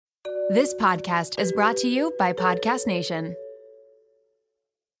This podcast is brought to you by Podcast Nation.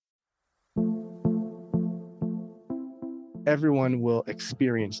 Everyone will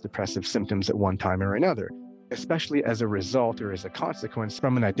experience depressive symptoms at one time or another, especially as a result or as a consequence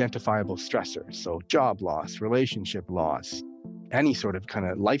from an identifiable stressor. So job loss, relationship loss, any sort of kind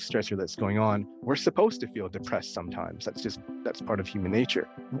of life stressor that's going on, we're supposed to feel depressed sometimes. That's part of human nature.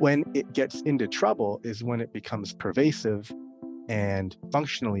 When it gets into trouble is when it becomes pervasive and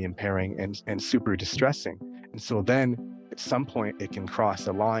functionally impairing and super distressing. And so then at some point it can cross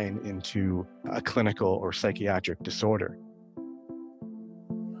a line into a clinical or psychiatric disorder.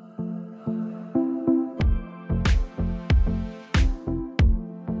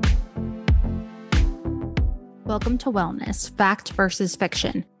 Welcome to Wellness, Fact versus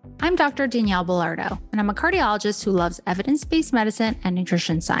Fiction. I'm Dr. Danielle Belardo, and I'm a cardiologist who loves evidence-based medicine and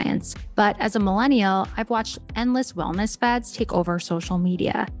nutrition science. But as a millennial, I've watched endless wellness fads take over social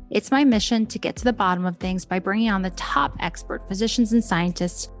media. It's my mission to get to the bottom of things by bringing on the top expert physicians and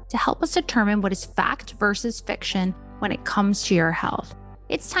scientists to help us determine what is fact versus fiction when it comes to your health.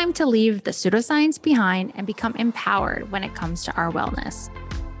 It's time to leave the pseudoscience behind and become empowered when it comes to our wellness.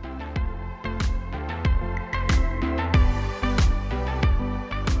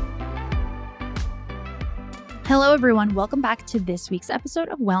 Hello, everyone. Welcome back to this week's episode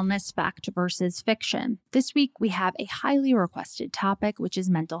of Wellness, Fact versus Fiction. This week, we have a highly requested topic, which is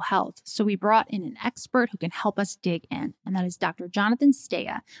mental health. So we brought in an expert who can help us dig in, and that is Dr. Jonathan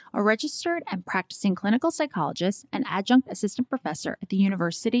Steya, a registered and practicing clinical psychologist and adjunct assistant professor at the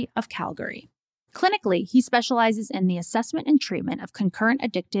University of Calgary. Clinically, he specializes in the assessment and treatment of concurrent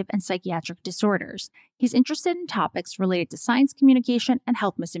addictive and psychiatric disorders. He's interested in topics related to science communication and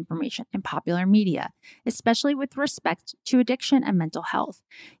health misinformation in popular media, especially with respect to addiction and mental health.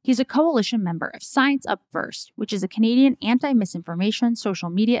 He's a coalition member of Science Up First, which is a Canadian anti-misinformation social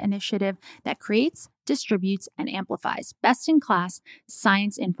media initiative that creates, distributes, and amplifies best-in-class,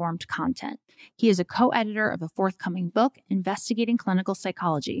 science-informed content. He is a co-editor of a forthcoming book investigating clinical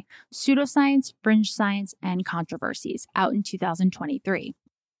psychology, pseudoscience, fringe science, and controversies, out in 2023.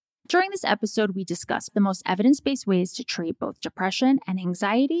 During this episode, we discuss the most evidence-based ways to treat both depression and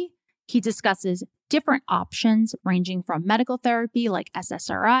anxiety. He discusses different options ranging from medical therapy like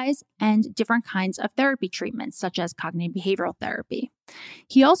SSRIs and different kinds of therapy treatments such as cognitive behavioral therapy.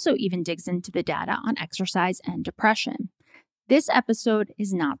 He also even digs into the data on exercise and depression. This episode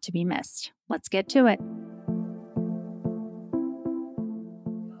is not to be missed. Let's get to it.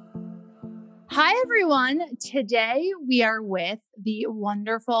 Hi, everyone. Today we are with the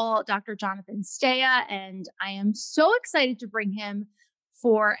wonderful Dr. Jonathan Steya, and I am so excited to bring him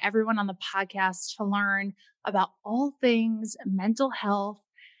for everyone on the podcast to learn about all things mental health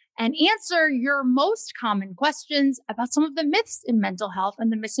and answer your most common questions about some of the myths in mental health and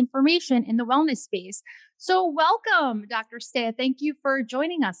the misinformation in the wellness space. So welcome, Dr. Steya. Thank you for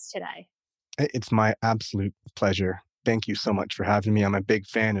joining us today. It's my absolute pleasure. Thank you so much for having me. I'm a big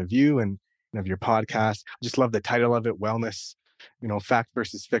fan of you and of your podcast. I just love the title of it, Wellness, fact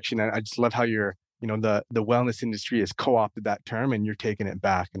versus fiction. I just love how you're, the wellness industry has co-opted that term and you're taking it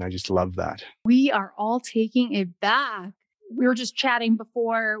back. And I just love that. We are all taking it back. We were just chatting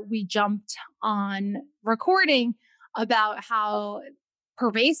before we jumped on recording about how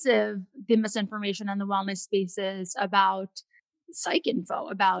pervasive the misinformation in the wellness space is about psych info,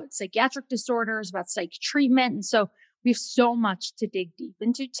 about psychiatric disorders, about psych treatment. And so we have so much to dig deep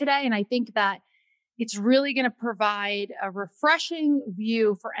into today. And I think that it's really going to provide a refreshing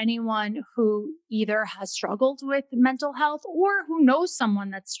view for anyone who either has struggled with mental health or who knows someone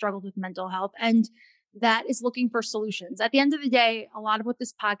that's struggled with mental health and that is looking for solutions. At the end of the day, a lot of what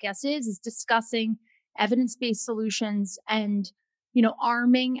this podcast is discussing evidence-based solutions and,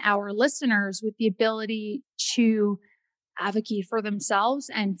 arming our listeners with the ability to advocate for themselves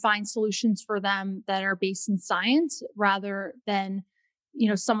and find solutions for them that are based in science rather than,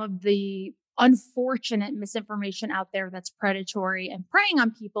 some of the unfortunate misinformation out there that's predatory and preying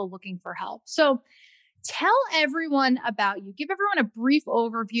on people looking for help. So tell everyone about you. Give everyone a brief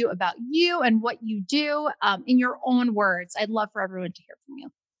overview about you and what you do in your own words. I'd love for everyone to hear from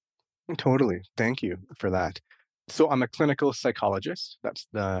you. Totally. Thank you for that. So I'm a clinical psychologist.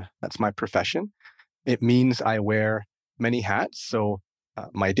 That's my profession. It means I wear many hats. So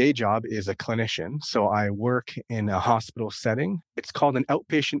my day job is a clinician. So I work in a hospital setting. It's called an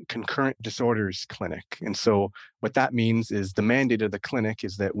outpatient concurrent disorders clinic. And so what that means is the mandate of the clinic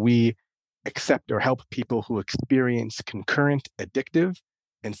is that we accept or help people who experience concurrent addictive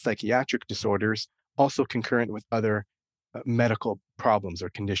and psychiatric disorders, also concurrent with other medical problems or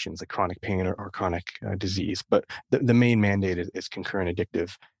conditions like chronic pain or chronic disease. But the main mandate is concurrent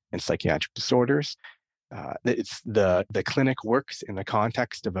addictive and psychiatric disorders. It's the clinic works in the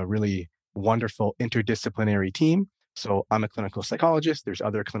context of a really wonderful interdisciplinary team. So I'm a clinical psychologist. There's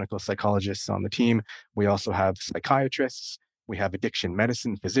other clinical psychologists on the team. We also have psychiatrists. We have addiction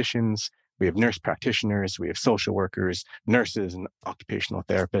medicine physicians. We have nurse practitioners. We have social workers, nurses, and occupational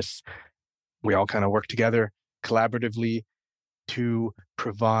therapists. We all kind of work together collaboratively to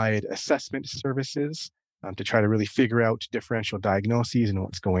provide assessment services, to try to really figure out differential diagnoses and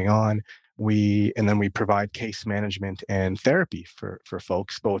what's going on. And then we provide case management and therapy for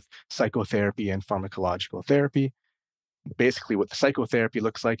folks, both psychotherapy and pharmacological therapy. Basically, what the psychotherapy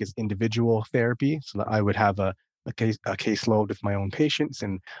looks like is individual therapy, so that I would have a caseload with my own patients,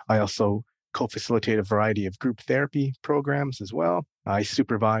 and I also co-facilitate a variety of group therapy programs as well. I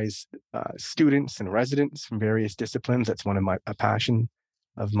supervise students and residents from various disciplines. That's one of a passion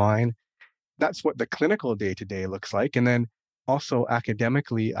of mine. That's what the clinical day-to-day looks like. And then also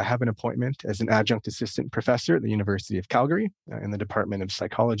academically, I have an appointment as an adjunct assistant professor at the University of Calgary in the Department of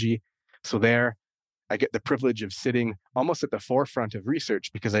Psychology. So there, I get the privilege of sitting almost at the forefront of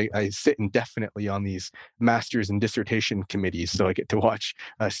research because I sit indefinitely on these master's and dissertation committees. So I get to watch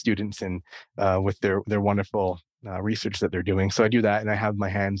students and with their wonderful research that they're doing. So I do that, and I have my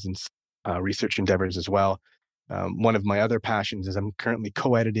hands in research endeavors as well. One of my other passions is I'm currently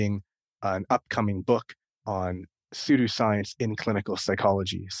co-editing an upcoming book on pseudoscience in clinical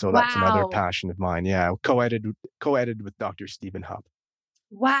psychology. So that's another passion of mine. Yeah, co-edited with Dr. Stephen Hub.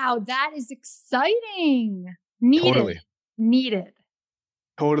 Wow, that is exciting. Needed.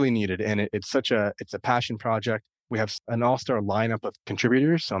 Totally needed. And it's a passion project. We have an all-star lineup of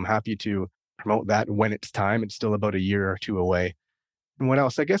contributors, so I'm happy to promote that when it's time. It's still about a year or two away. And what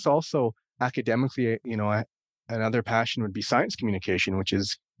else? I guess also academically, another passion would be science communication, which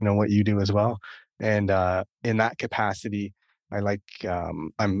is, what you do as well. And in that capacity, I'm a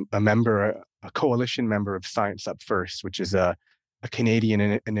coalition member of Science Up First, which is a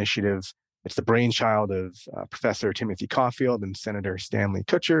Canadian initiative. It's the brainchild of Professor Timothy Caulfield and Senator Stanley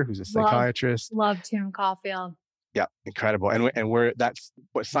Kutcher, who's a psychiatrist. Love Tim Caulfield. Yeah, incredible. And that's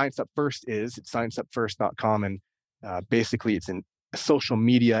what Science Up First is. It's scienceupfirst.com, and basically it's a social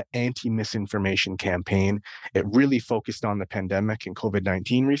media anti-misinformation campaign. It really focused on the pandemic and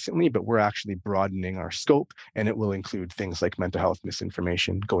COVID-19 recently, but we're actually broadening our scope, and it will include things like mental health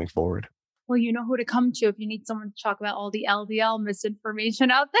misinformation going forward. Well, you know who to come to if you need someone to talk about all the LDL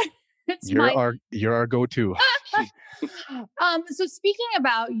misinformation out there. You're our go-to. So speaking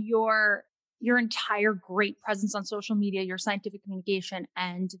about your entire great presence on social media, your scientific communication,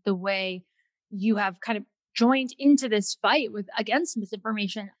 and the way you have kind of joined into this fight against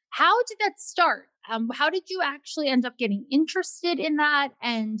misinformation, how did that start? How did you actually end up getting interested in that?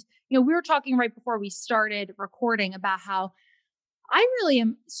 And we were talking right before we started recording about how I really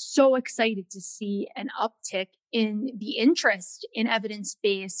am so excited to see an uptick in the interest in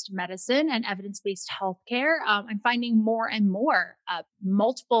evidence-based medicine and evidence-based healthcare. I'm finding more and more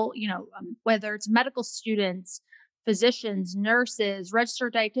multiple, whether it's medical students, physicians, nurses,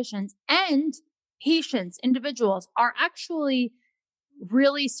 registered dietitians, and patients, individuals are actually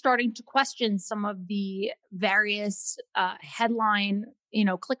really starting to question some of the various headline,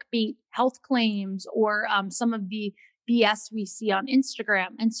 clickbait health claims or some of the BS we see on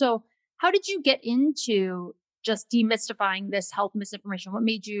Instagram. And so how did you get into just demystifying this health misinformation? What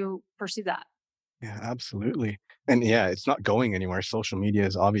made you pursue that? Yeah, absolutely. And yeah, it's not going anywhere. Social media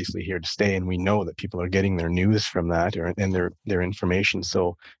is obviously here to stay, and we know that people are getting their news from that and their information.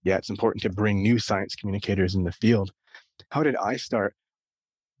 So yeah, it's important to bring new science communicators in the field. How did I start?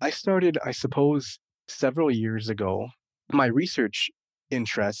 I started, I suppose, several years ago. My research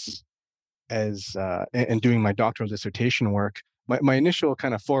interests and doing my doctoral dissertation work, my initial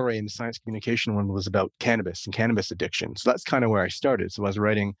kind of foray into science communication one was about cannabis and cannabis addiction. So that's kind of where I started. So I was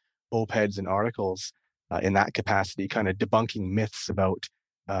writing op-eds and articles in that capacity, kind of debunking myths about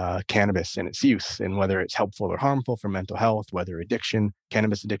cannabis and its use and whether it's helpful or harmful for mental health, whether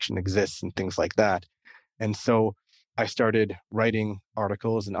cannabis addiction exists and things like that. And so I started writing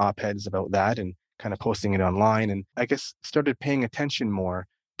articles and op-eds about that and kind of posting it online, and I guess started paying attention more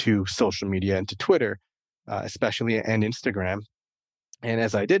to social media and to Twitter, especially, and Instagram. And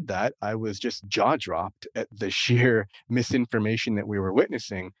as I did that, I was just jaw-dropped at the sheer misinformation that we were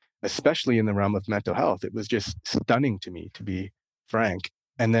witnessing, especially in the realm of mental health. It was just stunning to me, to be frank.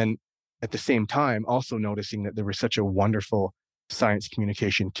 And then at the same time, also noticing that there was such a wonderful science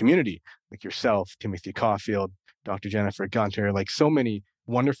communication community, like yourself, Timothy Caulfield, Dr. Jennifer Gunter, like so many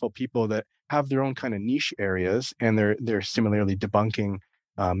wonderful people that have their own kind of niche areas, and they're similarly debunking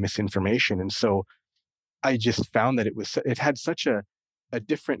misinformation. And so I just found that it had such a a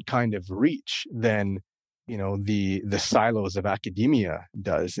different kind of reach than, the silos of academia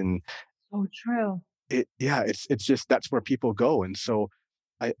does. And Oh, true. it's just that's where people go. And so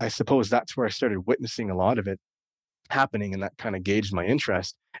I suppose that's where I started witnessing a lot of it happening, and that kind of gauged my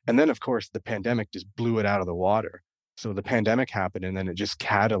interest. And then, of course, the pandemic just blew it out of the water. So the pandemic happened, and then it just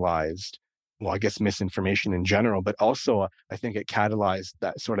catalyzed, well, I guess misinformation in general, but also I think it catalyzed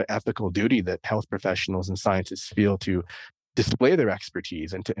that sort of ethical duty that health professionals and scientists feel to display their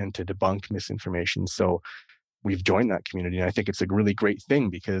expertise and to debunk misinformation. So we've joined that community. And I think it's a really great thing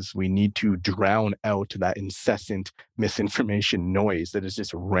because we need to drown out that incessant misinformation noise that is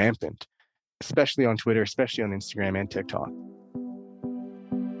just rampant, especially on Twitter, especially on Instagram and TikTok.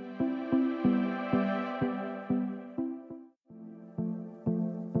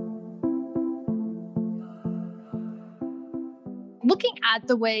 Looking at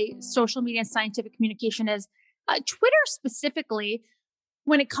the way social media and scientific communication is, Twitter specifically,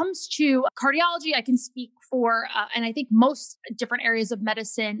 when it comes to cardiology, I can speak for, and I think most different areas of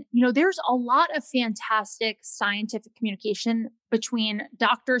medicine, there's a lot of fantastic scientific communication between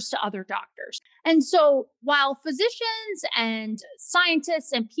doctors to other doctors. And so while physicians and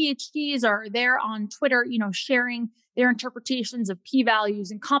scientists and PhDs are there on Twitter, sharing their interpretations of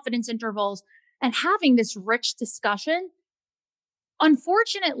p-values and confidence intervals and having this rich discussion,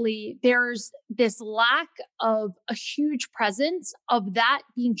 unfortunately, there's this lack of a huge presence of that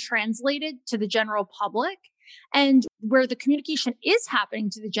being translated to the general public. And where the communication is happening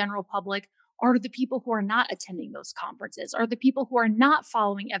to the general public are the people who are not attending those conferences, are the people who are not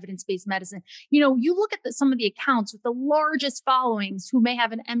following evidence-based medicine. You look at some of the accounts with the largest followings who may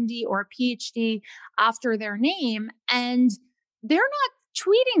have an MD or a PhD after their name, and they're not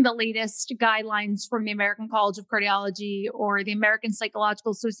tweeting the latest guidelines from the American College of Cardiology or the American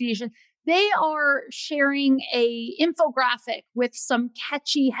Psychological Association. They are sharing a infographic with some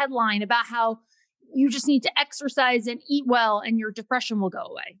catchy headline about how you just need to exercise and eat well and your depression will go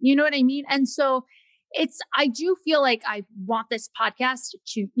away. You know what I mean? And so I do feel like I want this podcast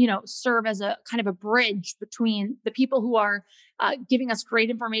to, serve as a kind of a bridge between the people who are giving us great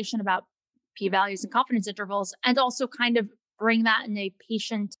information about p-values and confidence intervals, and also kind of bring that in a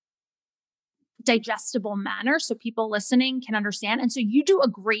patient digestible manner so people listening can understand. And so you do a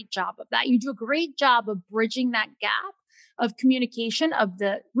great job of that. You do a great job of bridging that gap of communication of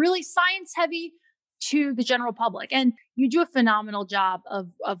the really science heavy to the general public. And you do a phenomenal job of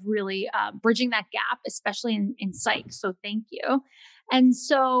really bridging that gap, especially in psych. So thank you. And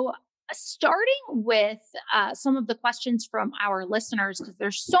so starting with some of the questions from our listeners, because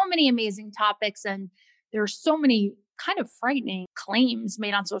there's so many amazing topics and there's so many kind of frightening claims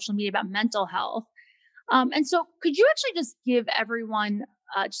made on social media about mental health. And so could you actually just give everyone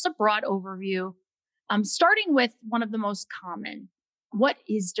just a broad overview, starting with one of the most common? What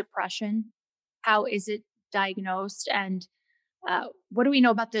is depression? How is it diagnosed? And what do we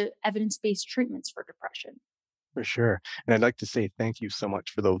know about the evidence-based treatments for depression? For sure. And I'd like to say thank you so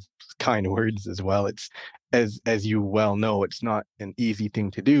much for those kind words as well. It's as you well know, it's not an easy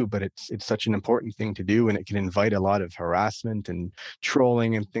thing to do, but it's such an important thing to do, and it can invite a lot of harassment and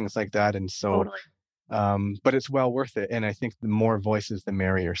trolling and things like that. And so Totally. but it's well worth it. And I think the more voices, the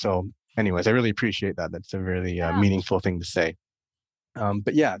merrier. So anyways, I really appreciate that. That's a really Yeah. meaningful thing to say.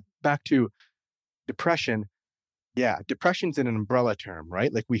 But yeah, back to depression. Yeah, depression's an umbrella term,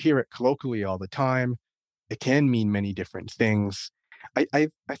 right? Like we hear it colloquially all the time. It can mean many different things. I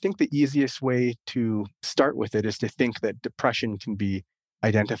think the easiest way to start with it is to think that depression can be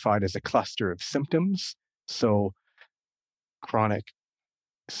identified as a cluster of symptoms. So chronic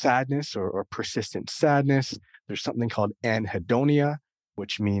sadness or persistent sadness. There's something called anhedonia,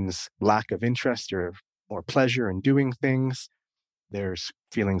 which means lack of interest or pleasure in doing things. There's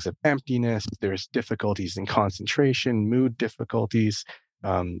feelings of emptiness. There's difficulties in concentration, mood difficulties,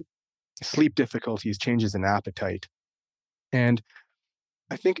 sleep difficulties, changes in appetite. And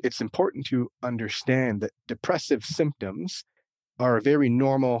I think it's important to understand that depressive symptoms are a very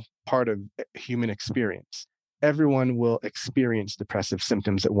normal part of human experience. Everyone will experience depressive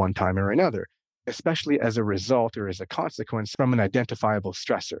symptoms at one time or another, especially as a result or as a consequence from an identifiable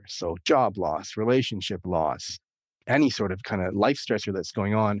stressor. So job loss, relationship loss, any sort of kind of life stressor that's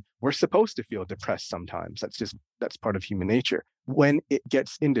going on. We're supposed to feel depressed sometimes. That's part of human nature. When it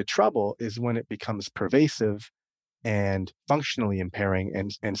gets into trouble is when it becomes pervasive and functionally impairing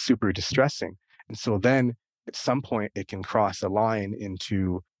and super distressing. And so then at some point it can cross a line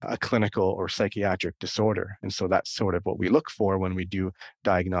into a clinical or psychiatric disorder. And so that's sort of what we look for when we do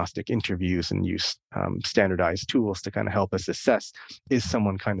diagnostic interviews and use standardized tools to kind of help us assess, is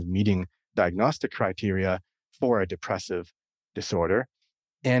someone kind of meeting diagnostic criteria for a depressive disorder?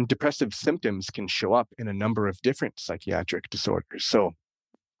 And depressive symptoms can show up in a number of different psychiatric disorders. So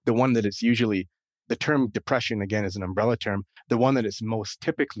the one that it's usually, the term depression, again, is an umbrella term. The one that it's most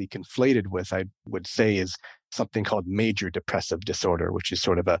typically conflated with, I would say, is something called major depressive disorder, which is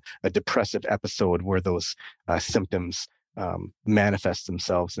sort of a depressive episode where those symptoms manifest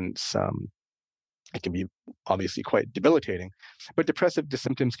themselves. And it can be obviously quite debilitating. But depressive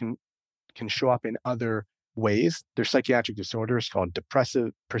symptoms can show up in other ways. There's psychiatric disorders called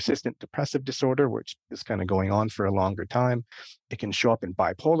persistent depressive disorder, which is kind of going on for a longer time. It can show up in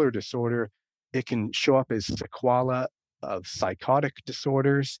bipolar disorder. It can show up as sequela of psychotic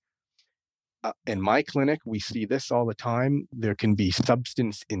disorders. In my clinic, we see this all the time. There can be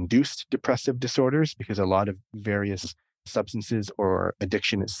substance-induced depressive disorders because a lot of various substances or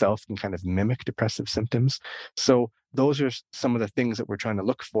addiction itself can kind of mimic depressive symptoms. So those are some of the things that we're trying to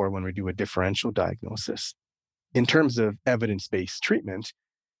look for when we do a differential diagnosis. In terms of evidence-based treatment,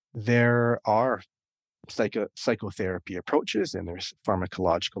 there are psychotherapy approaches and there's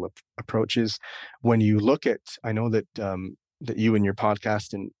pharmacological approaches. When you look at, I know that that you and your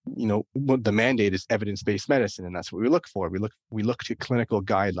podcast, and the mandate is evidence-based medicine, and that's what we look for. We look to clinical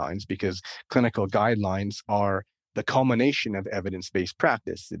guidelines because clinical guidelines are the culmination of evidence-based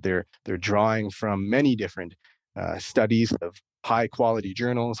practice. They're drawing from many different studies of high-quality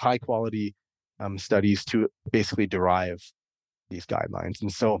journals, high-quality studies to basically derive these guidelines.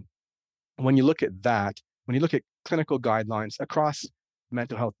 And so when you look at that, when you look at clinical guidelines across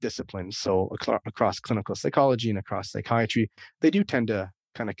mental health disciplines, so across clinical psychology and across psychiatry, they do tend to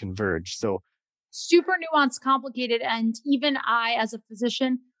kind of converge. So super nuanced, complicated, and even I, as a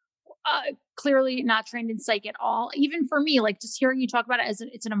physician, clearly not trained in psych at all. Even for me, like just hearing you talk about it as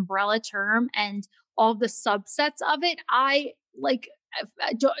it's an umbrella term and all the subsets of it, I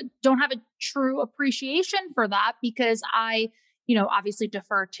don't have a true appreciation for that because I, obviously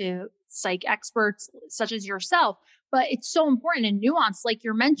defer to psych experts such as yourself, but it's so important and nuanced, like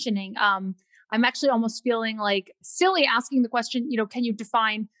you're mentioning. I'm actually almost feeling like silly asking the question, can you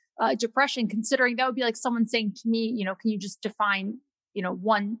define depression, considering that would be like someone saying to me, can you just define,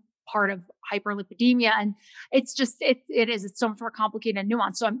 one part of hyperlipidemia? And it's just, it's so much more complicated and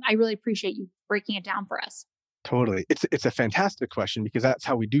nuanced. So I really appreciate you breaking it down for us. Totally. It's a fantastic question because that's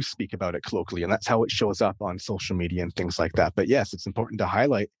how we do speak about it colloquially, and that's how it shows up on social media and things like that. But yes, it's important to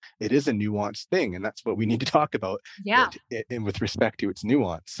highlight it is a nuanced thing, and that's what we need to talk about. Yeah. And with respect to its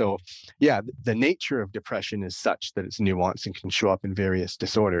nuance. So yeah, the nature of depression is such that it's nuanced and can show up in various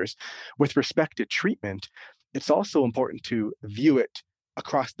disorders. With respect to treatment, it's also important to view it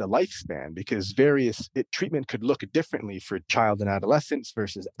across the lifespan because treatment could look differently for child and adolescents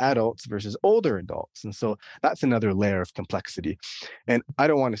versus adults versus older adults. And so that's another layer of complexity. And I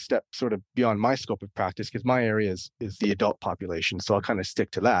don't want to step sort of beyond my scope of practice because my area is the adult population. So I'll kind of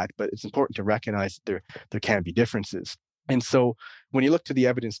stick to that, but it's important to recognize that there can be differences. And so when you look to the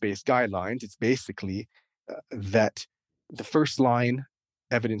evidence-based guidelines, it's basically that the first line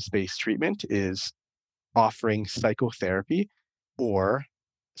evidence-based treatment is offering psychotherapy, or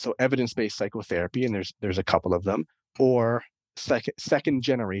so evidence-based psychotherapy, and there's a couple of them, or second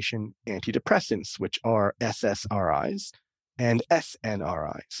generation antidepressants, which are SSRIs and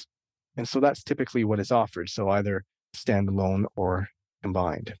SNRIs. And so that's typically what is offered. So either standalone or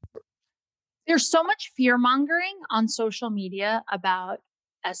combined. There's so much fear mongering on social media about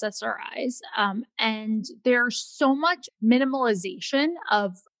SSRIs, and there's so much minimalization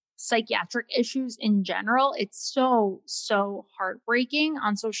of psychiatric issues in general. It's so heartbreaking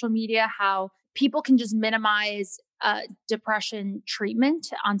on social media how people can just minimize depression treatment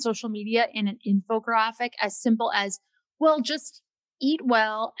on social media in an infographic as simple as, well, just eat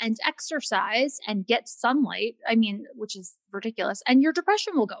well and exercise and get sunlight. I mean, which is ridiculous. And your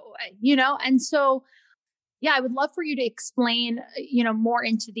depression will go away, And so, yeah, I would love for you to explain, more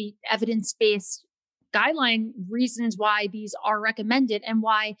into the evidence-based guideline reasons why these are recommended and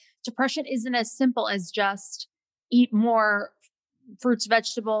why depression isn't as simple as just eat more fruits,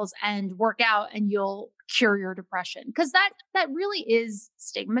 vegetables, and work out and you'll cure your depression. Because that really is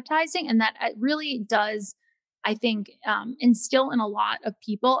stigmatizing, and that it really does, I think, instill in a lot of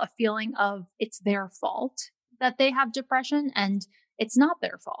people a feeling of it's their fault that they have depression, and it's not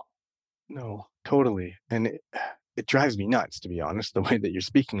their fault. No, totally. And it drives me nuts, to be honest, the way that you're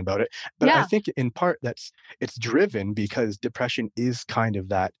speaking about it. But Yeah. I think in part it's driven because depression is kind of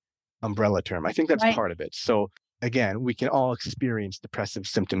that umbrella term. I think that's Right. part of it. So again, we can all experience depressive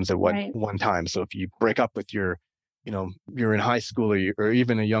symptoms at Right. one time. So if you break up with you're in high school or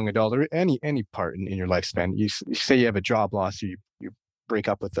even a young adult or any part in your lifespan, you say you have a job loss or you break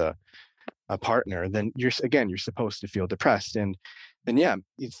up with a partner, then you're supposed to feel depressed. And And yeah,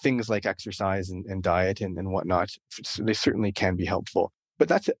 things like exercise and diet and whatnot, they certainly can be helpful. But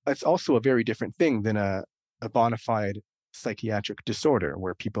that's also a very different thing than a bona fide psychiatric disorder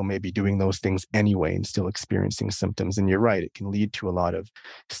where people may be doing those things anyway and still experiencing symptoms. And you're right, it can lead to a lot of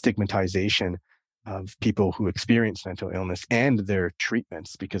stigmatization of people who experience mental illness and their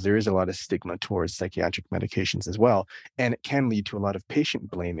treatments, because there is a lot of stigma towards psychiatric medications as well. And it can lead to a lot of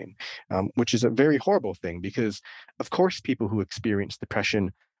patient blaming, which is a very horrible thing because, of course, people who experience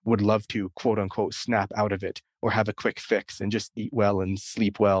depression would love to, quote unquote, snap out of it or have a quick fix and just eat well and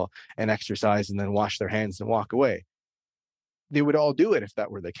sleep well and exercise and then wash their hands and walk away. They would all do it if that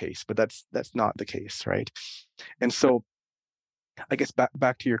were the case, but that's not the case, right? And so I guess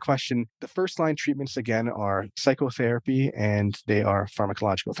back to your question, the first line treatments again are psychotherapy and they are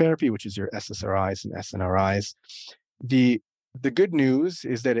pharmacological therapy, which is your SSRIs and SNRIs. The good news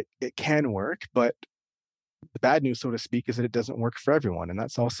is that it can work, but the bad news, so to speak, is that it doesn't work for everyone. And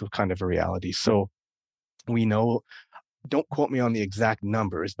that's also kind of a reality. So we know, don't quote me on the exact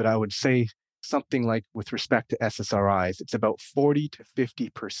numbers, but I would say something like with respect to SSRIs, it's about 40 to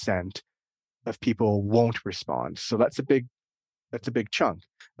 50% of people won't respond. So that's a big chunk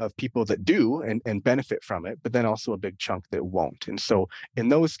of people that do and benefit from it, but then also a big chunk that won't. And so in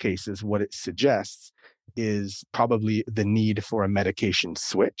those cases, what it suggests is probably the need for a medication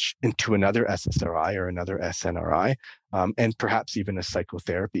switch into another SSRI or another SNRI, and perhaps even a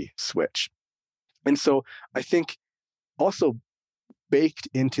psychotherapy switch. And so I think also baked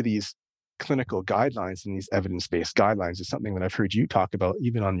into these clinical guidelines and these evidence-based guidelines is something that I've heard you talk about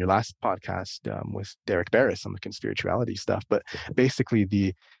even on your last podcast with Derek Barris on the conspirituality stuff. But basically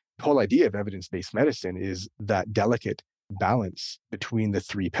the whole idea of evidence-based medicine is that delicate balance between the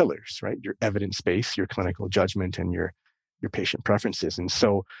three pillars, right? Your evidence base, your clinical judgment, and your patient preferences. And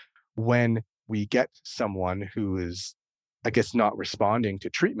so when we get someone who is, I guess, not responding to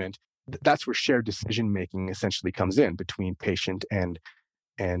treatment, that's where shared decision making essentially comes in between patient and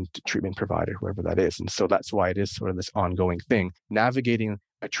treatment provider, whoever that is. And so that's why it is sort of this ongoing thing, navigating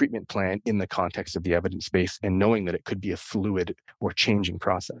a treatment plan in the context of the evidence base and knowing that it could be a fluid or changing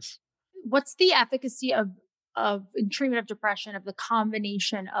process. What's the efficacy of in treatment of depression of the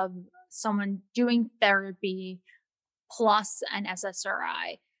combination of someone doing therapy plus an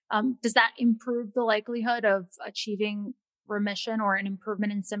SSRI? Does that improve the likelihood of achieving remission or an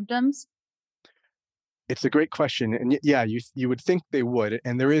improvement in symptoms? It's a great question. And yeah, you would think they would.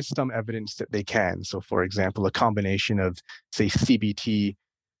 And there is some evidence that they can. So, for example, a combination of, say, CBT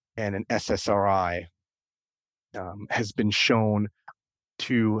and an SSRI has been shown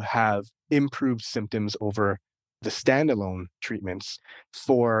to have improved symptoms over the standalone treatments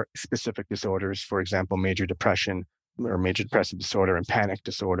for specific disorders, for example, major depression or major depressive disorder and panic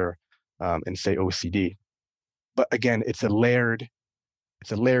disorder, and say OCD. But again, it's a layered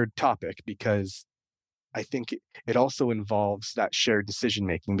topic because I think it also involves that shared decision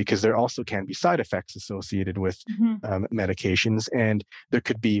making because there also can be side effects associated with medications, and there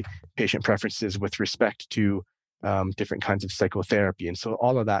could be patient preferences with respect to different kinds of psychotherapy, and so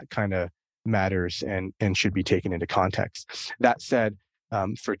all of that kind of matters and should be taken into context. That said,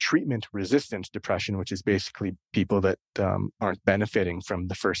 for treatment-resistant depression, which is basically people that aren't benefiting from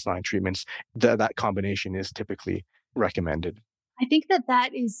the first-line treatments, that combination is typically recommended. I think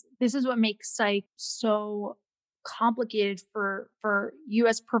this is what makes psych so complicated for you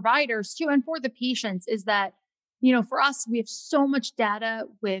as providers too, and for the patients is that, for us, we have so much data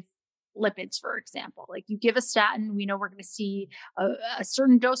with lipids, for example. Like you give a statin, we know we're going to see a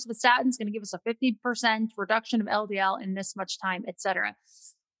certain dose of the statin is going to give us a 50% reduction of LDL in this much time, et cetera.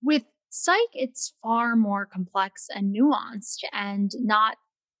 With psych, it's far more complex and nuanced and not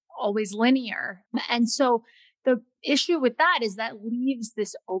always linear. And so the issue with that is that leaves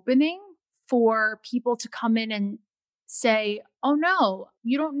this opening for people to come in and say, oh no,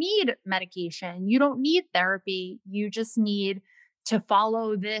 you don't need medication. You don't need therapy. You just need to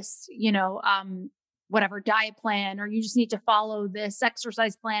follow this, whatever diet plan, or you just need to follow this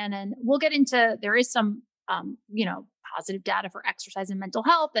exercise plan. And we'll get into, there is some, positive data for exercise and mental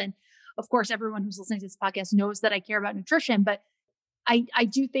health. And of course, everyone who's listening to this podcast knows that I care about nutrition, but I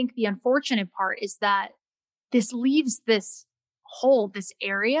do think the unfortunate part is that this leaves this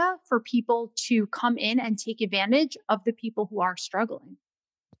area for people to come in and take advantage of the people who are struggling.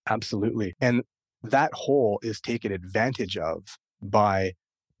 Absolutely. And that hole is taken advantage of by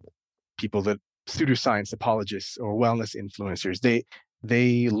people that pseudoscience apologists or wellness influencers.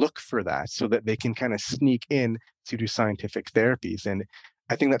 They look for that so that they can kind of sneak in pseudoscientific therapies. And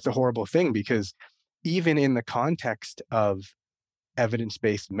I think that's a horrible thing because even in the context of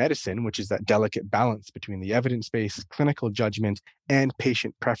evidence-based medicine, which is that delicate balance between the evidence-based clinical judgment and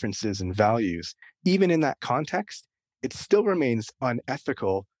patient preferences and values. Even in that context, it still remains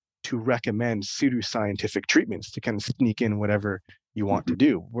unethical to recommend pseudoscientific treatments to kind of sneak in whatever you want to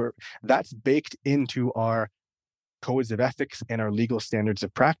do. That's baked into our codes of ethics and our legal standards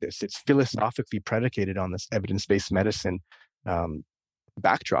of practice. It's philosophically predicated on this evidence-based medicine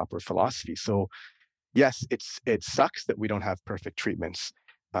backdrop or philosophy. So yes, it sucks that we don't have perfect treatments.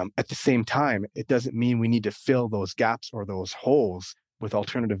 At the same time, it doesn't mean we need to fill those gaps or those holes with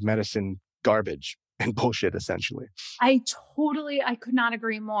alternative medicine garbage and bullshit, essentially. I could not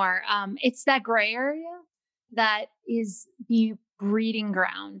agree more. It's that gray area that is the breeding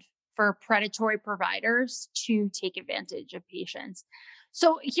ground for predatory providers to take advantage of patients.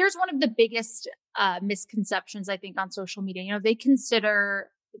 So here's one of the biggest misconceptions, I think, on social media. They consider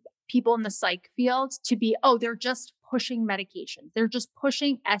people in the psych field to be, they're just pushing medications. They're just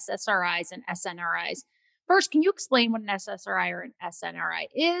pushing SSRIs and SNRIs. First, can you explain what an SSRI or an SNRI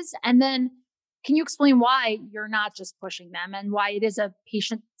is? And then can you explain why you're not just pushing them and why it is a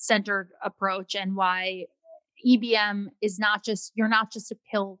patient-centered approach and why EBM is you're not just a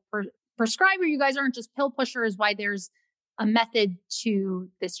pill prescriber. You guys aren't just pill pushers, why there's a method to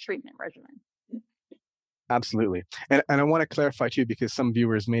this treatment regimen. Absolutely. And I want to clarify too, because some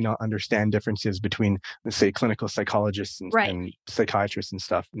viewers may not understand differences between, let's say, clinical psychologists and psychiatrists and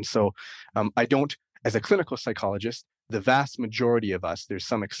stuff. And so I don't, as a clinical psychologist, the vast majority of us, there's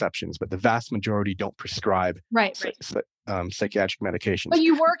some exceptions, but the vast majority don't prescribe psychiatric medications. But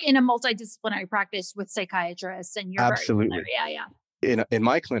you work in a multidisciplinary practice with psychiatrists and you're absolutely. Yeah. In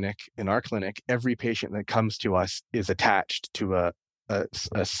my clinic, in our clinic, every patient that comes to us is attached to a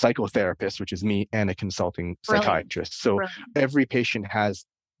psychotherapist, which is me, and a consulting psychiatrist. So every patient has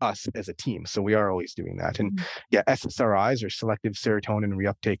us as a team. So we are always doing that. And SSRIs are selective serotonin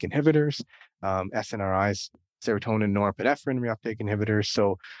reuptake inhibitors. SNRIs, serotonin norepinephrine reuptake inhibitors.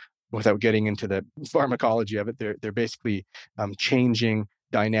 So without getting into the pharmacology of it, they're basically changing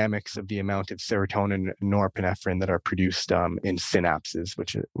dynamics of the amount of serotonin and norepinephrine that are produced in synapses,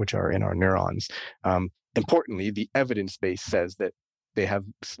 which are in our neurons. Importantly, the evidence base says that they have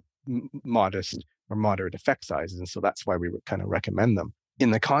modest or moderate effect sizes. And so that's why we would kind of recommend them.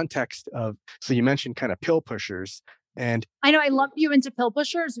 In the context of, so you mentioned kind of pill pushers. And I know I lump you into pill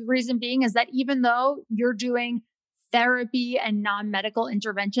pushers. The reason being is that even though you're doing therapy and non-medical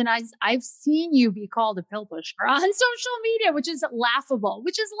intervention, I've seen you be called a pill pusher on social media, which is laughable.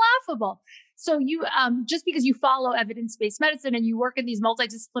 So you, just because you follow evidence-based medicine and you work in these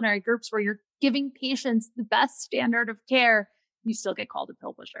multidisciplinary groups where you're giving patients the best standard of care, you still get called a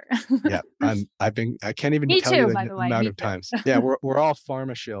pill pusher. Yeah, I can't even tell you the amount of times. Yeah, we're all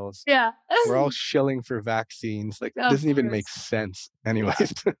pharma shills. Yeah. We're all shilling for vaccines. Like, it doesn't even make sense.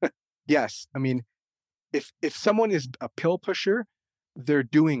 Anyways. Yes. I mean, if someone is a pill pusher, they're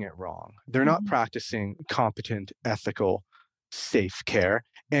doing it wrong. They're not practicing competent, ethical, safe care.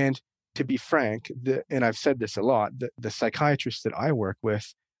 And to be frank, and I've said this a lot, the psychiatrists that I work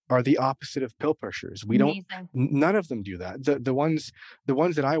with are the opposite of pill pushers. None of them do that. The ones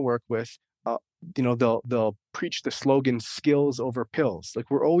that I work with, they'll preach the slogan "skills over pills."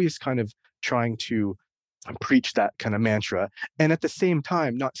 Like, we're always kind of trying to preach that kind of mantra, and at the same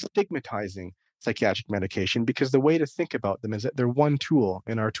time, not stigmatizing psychiatric medication, because the way to think about them is that they're one tool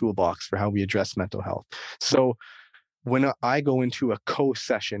in our toolbox for how we address mental health. So when I go into a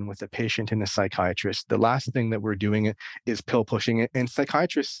co-session with a patient and a psychiatrist, the last thing that we're doing is pill pushing. And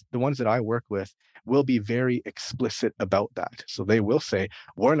psychiatrists, the ones that I work with, will be very explicit about that. So they will say,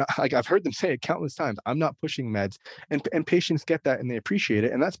 we're not, like I've heard them say it countless times, I'm not pushing meds. And patients get that and they appreciate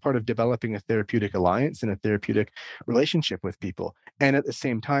it. And that's part of developing a therapeutic alliance and a therapeutic relationship with people. And at the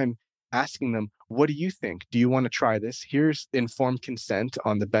same time, asking them, what do you think? Do you want to try this? Here's informed consent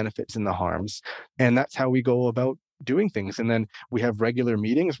on the benefits and the harms. And that's how we go about doing things. And then we have regular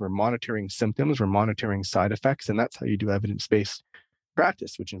meetings. We're monitoring symptoms, we're monitoring side effects, and that's how you do evidence-based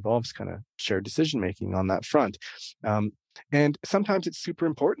practice, which involves kind of shared decision making on that front. And sometimes it's super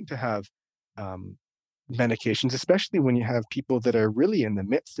important to have medications, especially when you have people that are really in the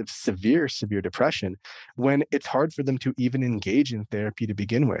midst of severe depression, when it's hard for them to even engage in therapy to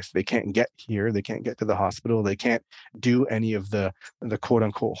begin with. They can't get here, they can't get to the hospital, they can't do any of the quote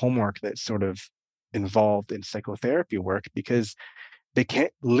unquote homework that's sort of involved in psychotherapy work, because they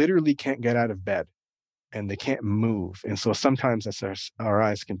literally can't get out of bed and they can't move. And so sometimes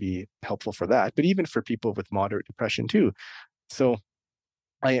SSRIs can be helpful for that, but even for people with moderate depression too. So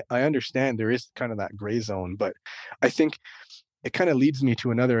I understand there is kind of that gray zone, but I think it kind of leads me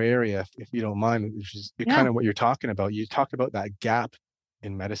to another area, if you don't mind, which is Yeah. kind of what you're talking about. You talked about that gap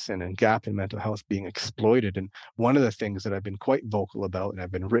in medicine and gap in mental health being exploited. And one of the things that I've been quite vocal about, and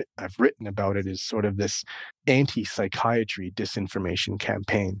I've written about it, is sort of this anti-psychiatry disinformation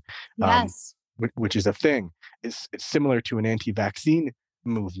campaign, um, Yes. which is a thing. It's similar to an anti-vaccine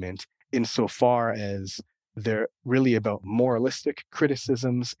movement insofar as they're really about moralistic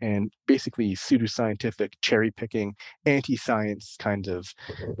criticisms and basically pseudoscientific cherry picking, anti-science kind of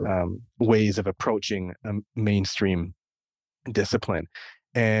ways of approaching a mainstream discipline.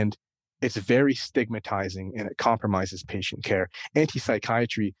 And it's very stigmatizing and it compromises patient care.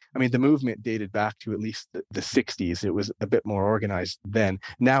 Anti-psychiatry, I mean, the movement dated back to at least the 60s. It was a bit more organized then.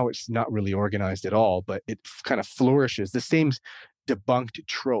 Now it's not really organized at all, but it kind of flourishes. The same debunked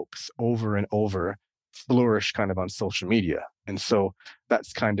tropes over and over flourish kind of on social media. And so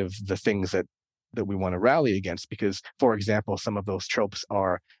that's kind of the things that we want to rally against, because, for example, some of those tropes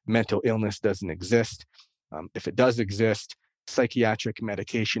are mental illness doesn't exist. If it does exist, psychiatric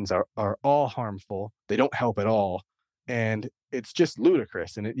medications are all harmful. They don't help at all. And it's just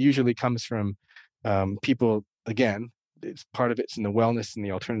ludicrous. And it usually comes from people, again, it's part of it's in the wellness and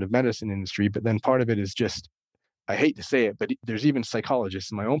the alternative medicine industry, but then part of it is just, I hate to say it, but there's even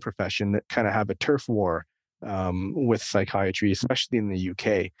psychologists in my own profession that kind of have a turf war with psychiatry, especially in the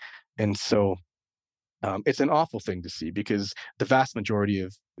UK. And so it's an awful thing to see, because the vast majority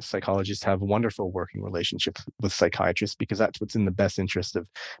of psychologists have wonderful working relationships with psychiatrists, because that's what's in the best interest of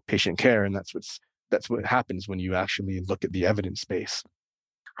patient care, and that's what happens when you actually look at the evidence base.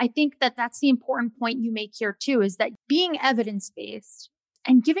 I think that that's the important point you make here too, is that being evidence-based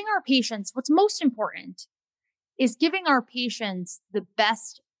and giving our patients what's most important is giving our patients the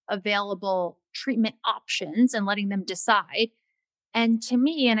best available treatment options and letting them decide. And to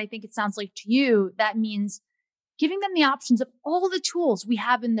me, and I think it sounds like to you, that means giving them the options of all the tools we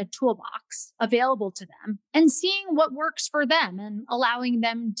have in the toolbox available to them and seeing what works for them and allowing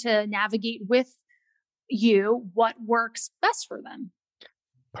them to navigate with you what works best for them.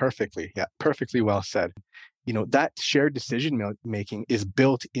 Perfectly. Yeah, perfectly well said. That shared decision making is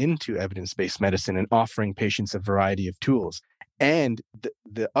built into evidence-based medicine and offering patients a variety of tools. And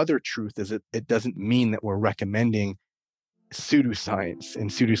the other truth is that it doesn't mean that we're recommending pseudoscience and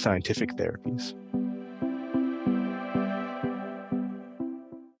pseudoscientific therapies.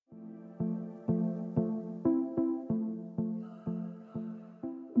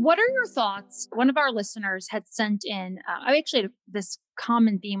 What are your thoughts? One of our listeners had sent in. I actually had this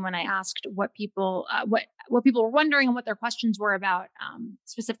common theme when I asked what people what people were wondering and what their questions were about,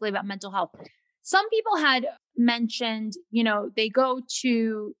 specifically about mental health. Some people had mentioned, they go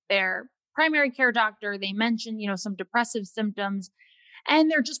to their primary care doctor. They mention, some depressive symptoms, and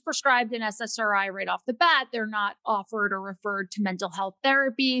they're just prescribed an SSRI right off the bat. They're not offered or referred to mental health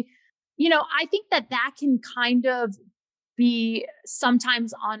therapy. I think that can kind of be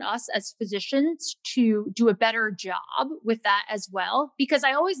sometimes on us as physicians to do a better job with that as well. Because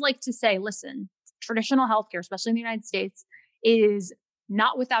I always like to say, listen, traditional healthcare, especially in the United States, is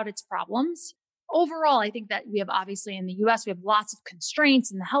not without its problems. Overall, I think that we have, obviously in the US, we have lots of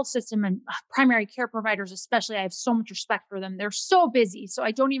constraints in the health system, and primary care providers, especially, I have so much respect for them. They're so busy. So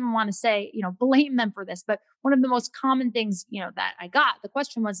I don't even want to say, blame them for this. But one of the most common things, that I got, the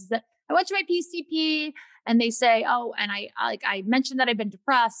question was, is that I went to my PCP and they say, oh, and I mentioned that I've been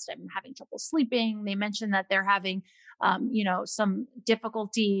depressed. I'm having trouble sleeping. They mentioned that they're having, some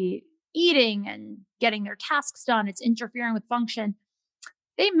difficulty eating and getting their tasks done. It's interfering with function.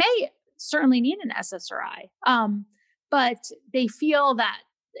 They may certainly need an SSRI, but they feel that,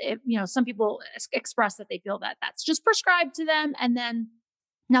 some people express that they feel that that's just prescribed to them, and then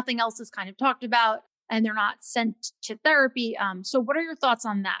nothing else is kind of talked about, and they're not sent to therapy. So what are your thoughts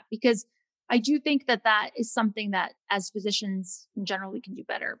on that? Because I do think that is something that as physicians in general, we can do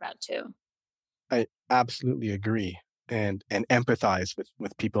better about too. I absolutely agree and empathize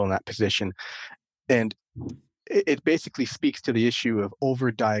with people in that position. And it basically speaks to the issue of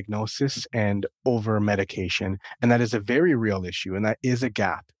overdiagnosis and over medication. And that is a very real issue. And that is a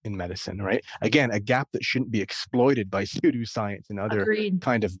gap in medicine, right? Again, a gap that shouldn't be exploited by pseudoscience and other Agreed.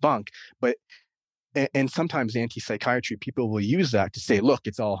 kind of bunk. But and sometimes anti-psychiatry people will use that to say, look,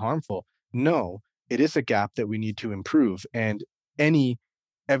 it's all harmful. No, it is a gap that we need to improve. And any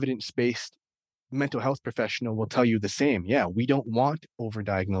evidence-based mental health professional will tell you the same. Yeah, we don't want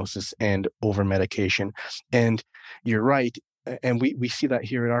overdiagnosis and over medication. And you're right. And we see that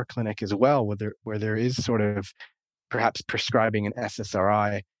here at our clinic as well, where there is sort of perhaps prescribing an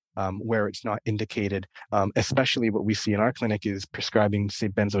SSRI where it's not indicated. Especially what we see in our clinic is prescribing, say,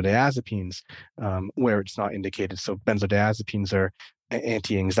 benzodiazepines, where it's not indicated. So benzodiazepines are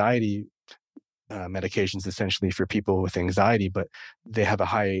anti-anxiety medications essentially for people with anxiety, but they have a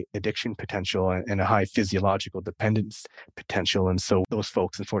high addiction potential and a high physiological dependence potential. And so those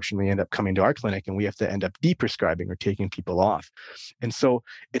folks unfortunately end up coming to our clinic and we have to end up deprescribing or taking people off. And so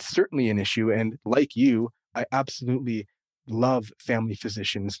it's certainly an issue. And like you, I absolutely love family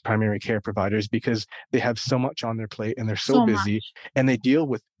physicians, primary care providers, because they have so much on their plate and they're so busy much. and they deal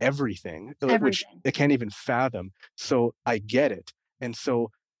with everything, which they can't even fathom. So I get it. And so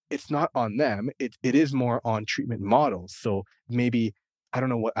it's not on them. It is more on treatment models. So maybe, I don't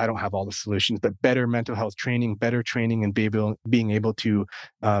know what, I don't have all the solutions, but better mental health training, better training and being able to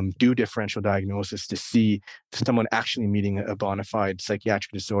do differential diagnosis to see someone actually meeting a bona fide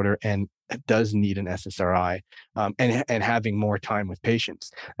psychiatric disorder and does need an SSRI, and having more time with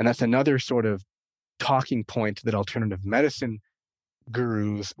patients. And that's another sort of talking point that alternative medicine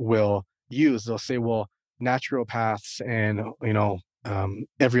gurus will use. They'll say, well, naturopaths and,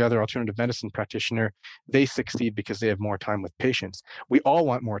 every other alternative medicine practitioner, they succeed because they have more time with patients. We all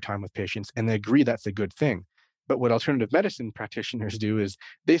want more time with patients and they agree that's a good thing. But what alternative medicine practitioners do is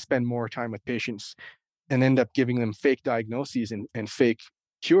they spend more time with patients and end up giving them fake diagnoses and fake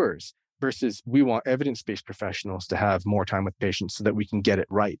cures, versus we want evidence-based professionals to have more time with patients so that we can get it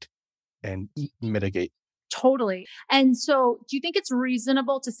right and mitigate. Totally. And so do you think it's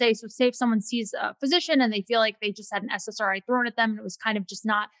reasonable to say, so say if someone sees a physician and they feel like they just had an SSRI thrown at them and it was kind of just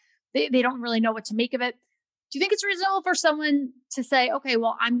not, they don't really know what to make of it. Do you think it's reasonable for someone to say, okay,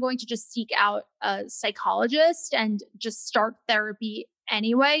 well, I'm going to just seek out a psychologist and just start therapy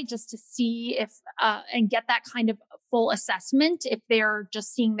anyway, just to see if, and get that kind of full assessment if they're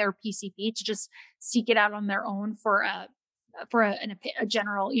just seeing their PCP, to just seek it out on their own for a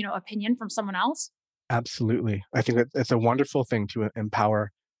general, opinion from someone else? Absolutely. I think that it's a wonderful thing to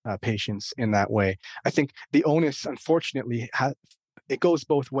empower patients in that way. I think the onus, unfortunately, it goes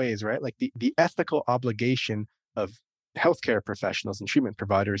both ways, right? Like the ethical obligation of healthcare professionals and treatment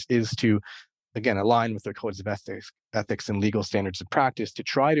providers is to, again, align with their codes of ethics and legal standards of practice to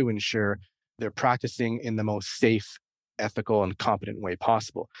try to ensure they're practicing in the most safe, ethical, and competent way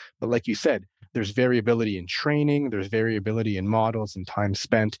possible. But like you said, there's variability in training, there's variability in models and time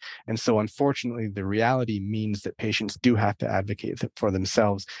spent. And so unfortunately, the reality means that patients do have to advocate for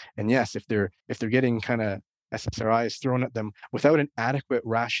themselves. And yes, if they're getting kind of SSRIs thrown at them without an adequate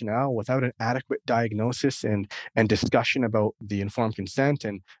rationale, without an adequate diagnosis and discussion about the informed consent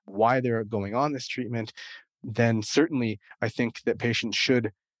and why they're going on this treatment, then certainly I think that patients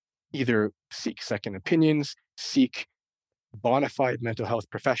should either seek second opinions, seek bona fide mental health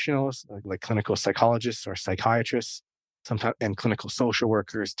professionals like clinical psychologists or psychiatrists, sometimes, and clinical social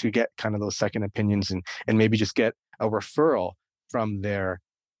workers to get kind of those second opinions and maybe just get a referral from their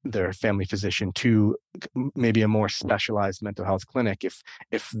family physician to maybe a more specialized mental health clinic if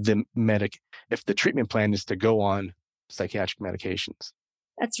the treatment plan is to go on psychiatric medications.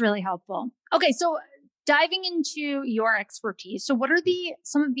 That's really helpful. Okay, so diving into your expertise, so what are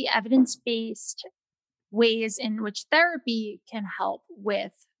some of the evidence-based ways in which therapy can help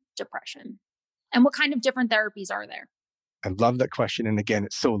with depression? And what kind of different therapies are there? I love that question. And again,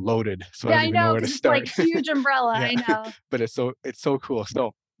 it's so loaded. So Yeah, I don't even know where to because it's start. like huge umbrella. Yeah. I know. But it's so cool.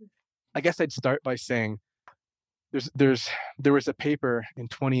 So I guess I'd start by saying there was a paper in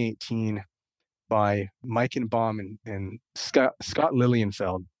 2018 by Meichenbaum and Scott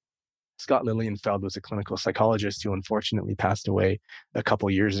Lilienfeld. Scott Lilienfeld was a clinical psychologist who unfortunately passed away a couple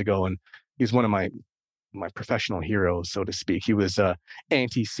years ago, and he was one of my professional heroes, so to speak. He was a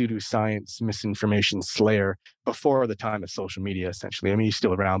anti-pseudoscience misinformation slayer before the time of social media, essentially. I mean, he's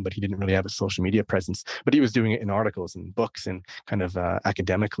still around, but he didn't really have a social media presence. But he was doing it in articles and books and kind of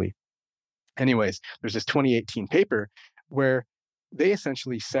academically. Anyways, there's this 2018 paper where they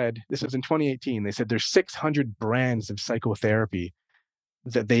essentially said, this was in 2018, they said there's 600 brands of psychotherapy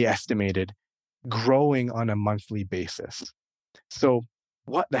that they estimated growing on a monthly basis. So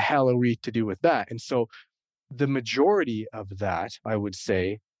what the hell are we to do with that? And so the majority of that, I would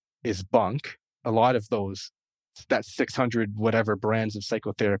say, is bunk. A lot of that 600 whatever brands of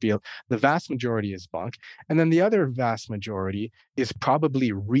psychotherapy, the vast majority is bunk. And then the other vast majority is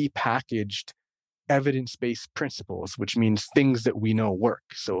probably repackaged evidence-based principles, which means things that we know work.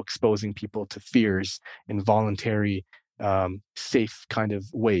 So exposing people to fears in voluntary, safe kind of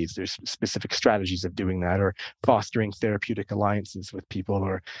ways. There's specific strategies of doing that, or fostering therapeutic alliances with people,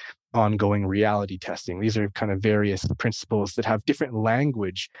 or ongoing reality testing. These are kind of various principles that have different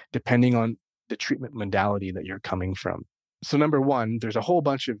language depending on the treatment modality that you're coming from. So number one, there's a whole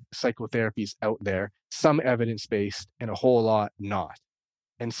bunch of psychotherapies out there, some evidence-based and a whole lot not.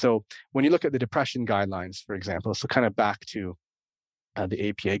 And so when you look at the depression guidelines, for example, so kind of back to the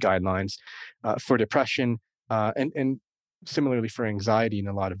APA guidelines for depression and similarly for anxiety in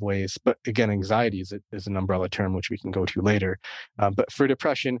a lot of ways. But again, anxiety is an umbrella term, which we can go to later. But for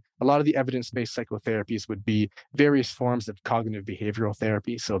depression, a lot of the evidence-based psychotherapies would be various forms of cognitive behavioral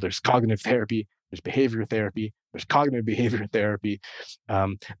therapy. So there's cognitive therapy, there's behavior therapy, there's cognitive behavior therapy.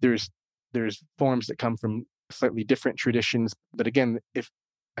 There's forms that come from slightly different traditions. But again,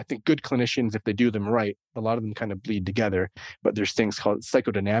 I think good clinicians, if they do them right, a lot of them kind of bleed together. But there's things called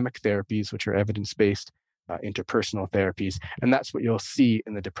psychodynamic therapies, which are evidence-based, interpersonal therapies. And that's what you'll see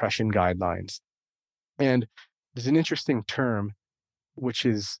in the depression guidelines. And there's an interesting term, which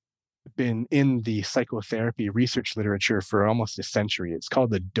has been in the psychotherapy research literature for almost a century. It's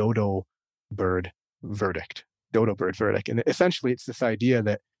called the dodo bird verdict. Dodo bird verdict. And essentially, it's this idea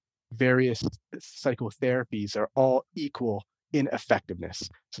that various psychotherapies are all equal in effectiveness.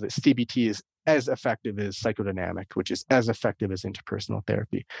 So that CBT is as effective as psychodynamic, which is as effective as interpersonal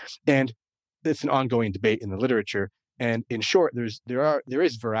therapy. And it's an ongoing debate in the literature. And in short, there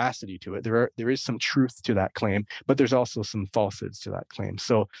is veracity to it. There is some truth to that claim, but there's also some falsehoods to that claim.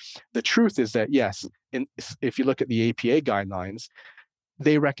 So the truth is that yes, if you look at the APA guidelines,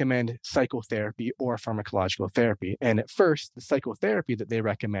 they recommend psychotherapy or pharmacological therapy. And at first, the psychotherapy that they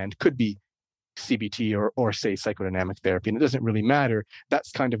recommend could be CBT or say psychodynamic therapy, and it doesn't really matter.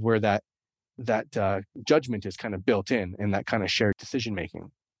 That's kind of where that judgment is kind of built in that kind of shared decision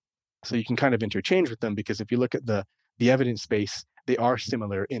making. So you can kind of interchange with them because if you look at the evidence base, they are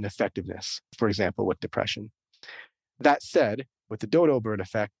similar in effectiveness, for example, with depression. That said, with the dodo bird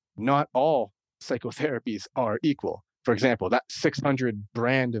effect, not all psychotherapies are equal. For example, that 600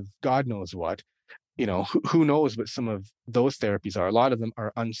 brand of God knows what, who knows what some of those therapies are. A lot of them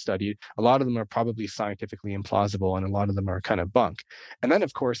are unstudied. A lot of them are probably scientifically implausible, and a lot of them are kind of bunk. And then,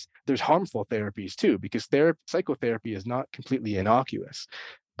 of course, there's harmful therapies too, because psychotherapy is not completely innocuous.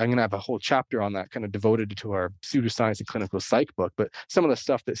 I'm going to have a whole chapter on that kind of devoted to our pseudoscience and clinical psych book. But some of the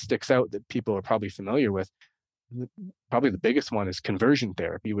stuff that sticks out that people are probably familiar with, probably the biggest one is conversion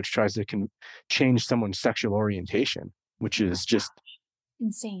therapy, which tries to change someone's sexual orientation, which is just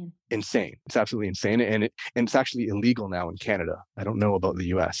insane. It's absolutely insane. And it's actually illegal now in Canada. I don't know about the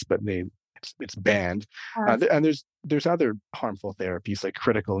US, but it's banned. And there's other harmful therapies like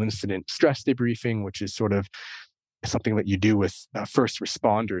critical incident stress debriefing, which is sort of something that you do with first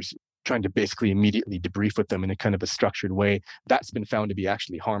responders, trying to basically immediately debrief with them in a kind of a structured way. That's been found to be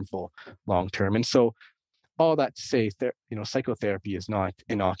actually harmful long term. And so all that to say, psychotherapy is not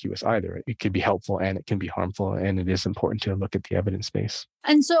innocuous either. It can be helpful and it can be harmful, and it is important to look at the evidence base.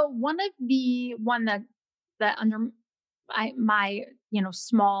 And so one that under my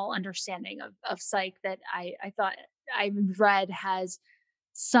small understanding of psych that I thought I read has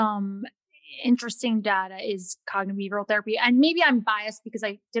some interesting data is cognitive behavioral therapy. And maybe I'm biased because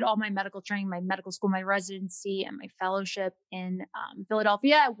I did all my medical training, my medical school, my residency, and my fellowship in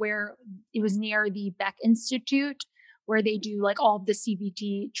Philadelphia, where it was near the Beck Institute, where they do like all of the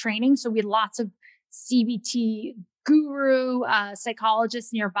CBT training. So we had lots of CBT guru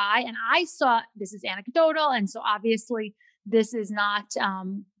psychologists nearby. And I saw, this is anecdotal, and so obviously this is not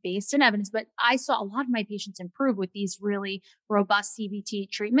based in evidence, but I saw a lot of my patients improve with these really robust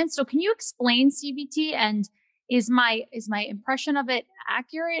CBT treatments. So can you explain CBT, and is my impression of it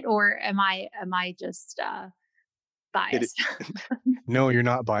accurate, or am I just biased? No, you're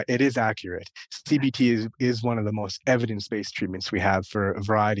not biased. It is accurate. CBT is one of the most evidence-based treatments we have for a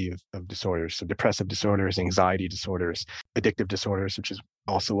variety of disorders. So depressive disorders, anxiety disorders, addictive disorders, which is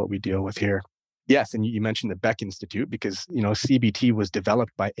also what we deal with here. Yes, and you mentioned the Beck Institute because, CBT was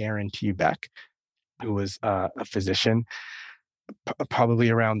developed by Aaron T. Beck, who was a physician probably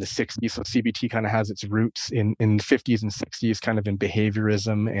around the 60s. So CBT kind of has its roots in the 50s and 60s, kind of in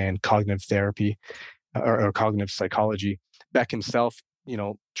behaviorism and cognitive therapy or cognitive psychology. Beck himself,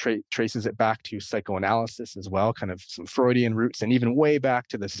 traces it back to psychoanalysis as well, kind of some Freudian roots, and even way back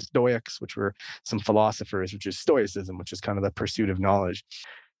to the Stoics, which were some philosophers, which is Stoicism, which is kind of the pursuit of knowledge.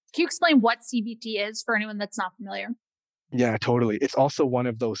 Can you explain what CBT is for anyone that's not familiar? Yeah, totally. It's also one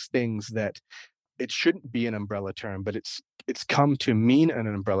of those things that it shouldn't be an umbrella term, but it's come to mean an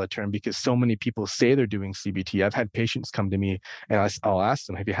umbrella term because so many people say they're doing CBT. I've had patients come to me and I'll ask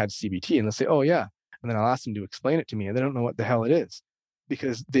them, have you had CBT? And they'll say, oh yeah. And then I'll ask them to explain it to me and they don't know what the hell it is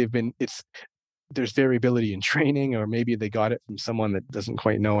because there's variability in training, or maybe they got it from someone that doesn't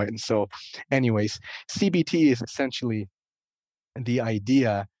quite know it. And so anyways, CBT is essentially the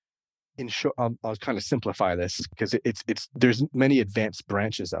idea in short, I'll kind of simplify this because there's many advanced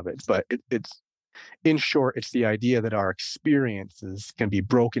branches of it, but it's in short, it's the idea that our experiences can be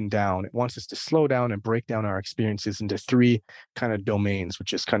broken down. It wants us to slow down and break down our experiences into three kind of domains,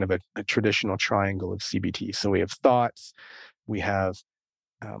 which is kind of a traditional triangle of CBT. So we have thoughts, we have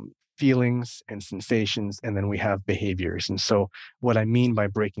feelings and sensations, and then we have behaviors. And so what I mean by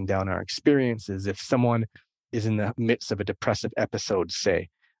breaking down our experiences, if someone is in the midst of a depressive episode, say,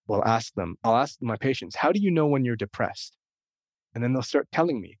 I'll ask my patients, how do you know when you're depressed? And then they'll start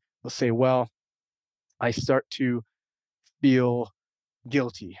telling me. They'll say, well, I start to feel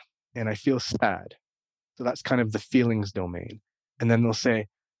guilty and I feel sad. So that's kind of the feelings domain. And then they'll say,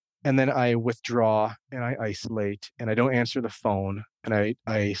 and then I withdraw and I isolate and I don't answer the phone and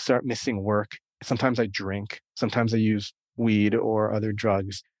I start missing work. Sometimes I drink, sometimes I use weed or other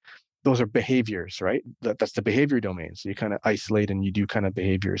drugs. Those are behaviors, right? That's the behavior domain. So you kind of isolate and you do kind of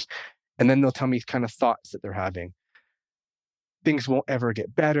behaviors. And then they'll tell me kind of thoughts that they're having. Things won't ever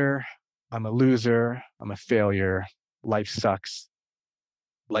get better. I'm a loser. I'm a failure. Life sucks.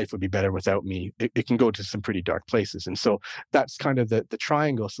 Life would be better without me. It can go to some pretty dark places. And so that's kind of the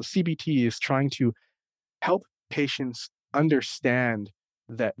triangle. So CBT is trying to help patients understand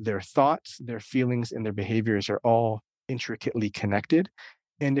that their thoughts, their feelings, and their behaviors are all intricately connected.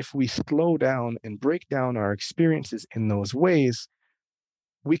 And if we slow down and break down our experiences in those ways,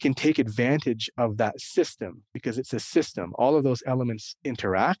 we can take advantage of that system because it's a system. All of those elements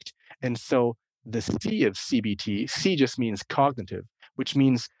interact. And so the C of CBT, C just means cognitive, which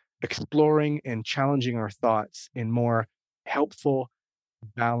means exploring and challenging our thoughts in more helpful,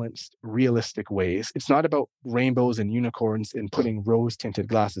 balanced, realistic ways. It's not about rainbows and unicorns and putting rose tinted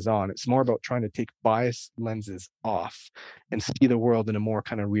glasses on. It's more about trying to take bias lenses off and see the world in a more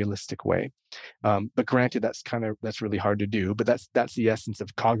kind of realistic way. But granted, that's really hard to do, but that's the essence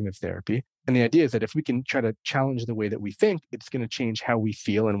of cognitive therapy. And the idea is that if we can try to challenge the way that we think, it's going to change how we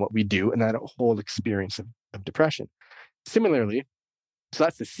feel and what we do, and that whole experience of depression. Similarly, so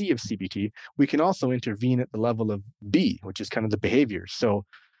that's the C of CBT. We can also intervene at the level of B, which is kind of the behavior. So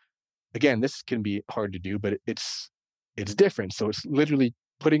again, this can be hard to do, but it's different. So it's literally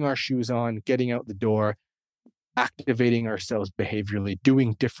putting our shoes on, getting out the door, activating ourselves behaviorally,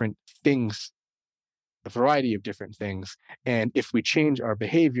 doing different things, a variety of different things. And if we change our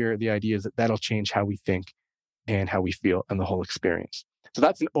behavior, the idea is that that'll change how we think and how we feel and the whole experience. So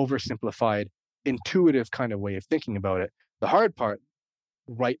that's an oversimplified, intuitive kind of way of thinking about it. The hard part,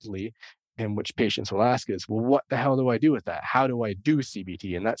 rightly, and which patients will ask is, well, what the hell do I do with that? How do I do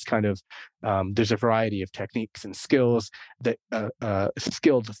CBT? And that's kind of, there's a variety of techniques and skills that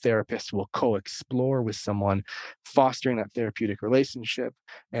skilled therapists will co-explore with someone, fostering that therapeutic relationship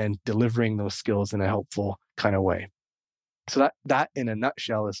and delivering those skills in a helpful kind of way. So that in a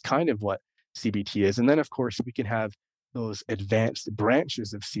nutshell is kind of what CBT is. And then, of course, we can have those advanced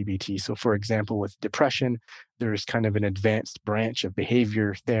branches of CBT. So for example, with depression, there's kind of an advanced branch of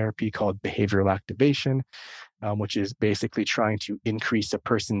behavior therapy called behavioral activation, which is basically trying to increase a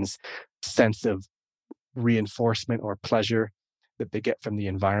person's sense of reinforcement or pleasure that they get from the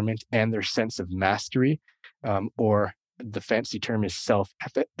environment and their sense of mastery, or the fancy term is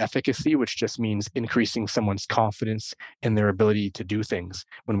self-efficacy, which just means increasing someone's confidence in their ability to do things.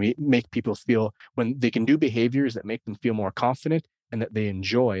 When we make people feel, when they can do behaviors that make them feel more confident and that they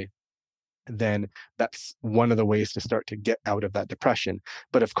enjoy, then that's one of the ways to start to get out of that depression.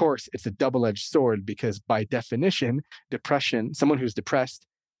 But of course, it's a double-edged sword because by definition, depression, someone who's depressed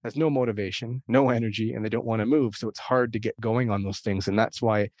has no motivation, no energy, and they don't want to move. So it's hard to get going on those things. And that's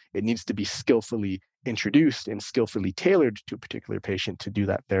why it needs to be skillfully introduced and skillfully tailored to a particular patient to do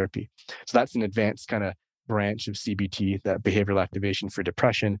that therapy. So that's an advanced kind of branch of CBT, that behavioral activation for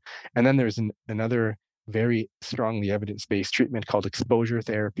depression. And then there's another very strongly evidence-based treatment called exposure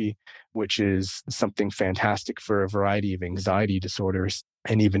therapy, which is something fantastic for a variety of anxiety disorders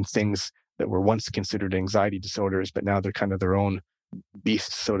and even things that were once considered anxiety disorders, but now they're kind of their own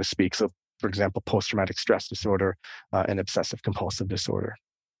beasts, so to speak. So, for example, post-traumatic stress disorder and obsessive compulsive disorder.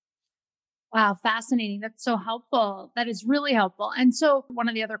 Wow, fascinating. That's so helpful. That is really helpful. And so one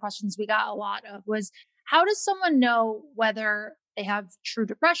of the other questions we got a lot of was, how does someone know whether they have true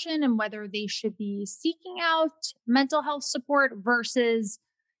depression and whether they should be seeking out mental health support versus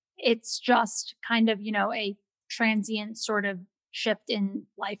it's just kind of, a transient sort of shift in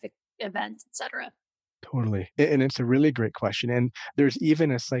life event, et cetera? Totally. And it's a really great question. And there's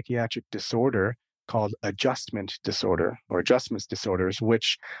even a psychiatric disorder called adjustment disorder or adjustments disorders,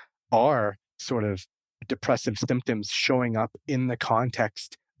 which are sort of depressive symptoms showing up in the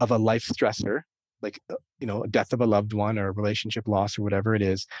context of a life stressor like, death of a loved one or relationship loss or whatever it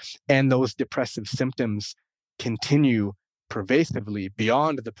is, and those depressive symptoms continue pervasively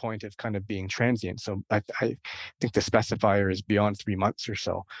beyond the point of kind of being transient. So I think the specifier is beyond 3 months or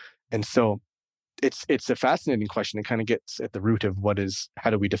so. And so it's a fascinating question. It kind of gets at the root of how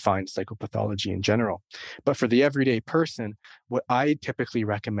do we define psychopathology in general. But for the everyday person, what I typically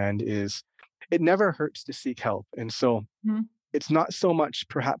recommend is it never hurts to seek help. And so Mhm. it's not so much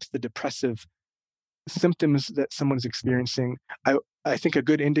perhaps the depressive symptoms that someone's experiencing. I think a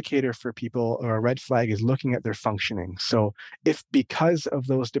good indicator for people, or a red flag, is looking at their functioning. So if because of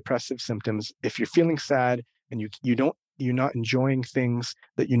those depressive symptoms, if you're feeling sad and you're not enjoying things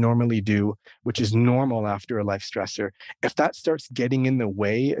that you normally do, which is normal after a life stressor, if that starts getting in the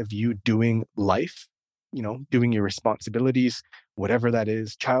way of you doing life, doing your responsibilities, whatever that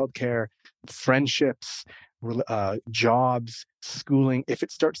is, childcare, friendships, jobs, schooling, if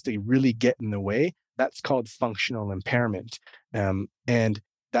it starts to really get in the way, that's called functional impairment. And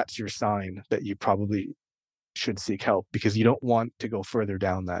that's your sign that you probably should seek help, because you don't want to go further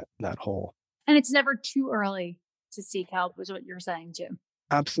down that hole. And it's never too early to seek help, is what you're saying, Jim.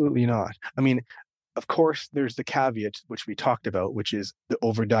 Absolutely not. I mean, of course, there's the caveat, which we talked about, which is the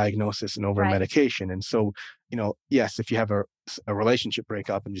overdiagnosis and Right. overmedication. And so, yes, if you have a relationship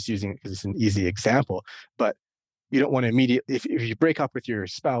breakup, I'm just using it because it's an easy example, but you don't want to immediately, if you break up with your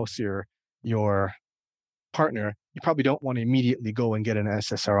spouse, your partner, you probably don't want to immediately go and get an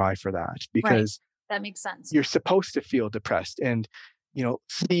SSRI for that, Right. because That makes sense. you're supposed to feel depressed, and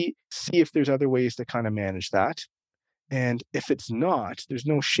see if there's other ways to kind of manage that. And if it's not, there's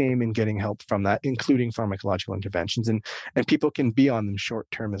no shame in getting help from that, including pharmacological interventions, and people can be on them short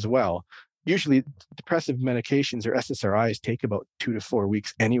term as well. Usually depressive medications or SSRIs take about 2 to 4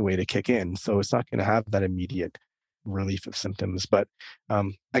 weeks anyway to kick in, so it's not going to have that immediate relief of symptoms. But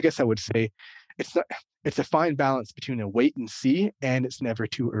I guess I would say it's a fine balance between a wait and see, and it's never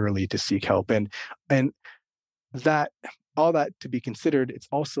too early to seek help. And that all that to be considered, it's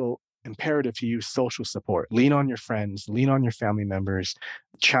also imperative to use social support. Lean on your friends, lean on your family members,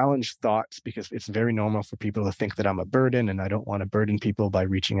 challenge thoughts, because it's very normal for people to think that I'm a burden and I don't want to burden people by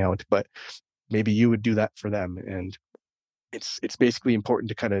reaching out, but maybe you would do that for them. And it's basically important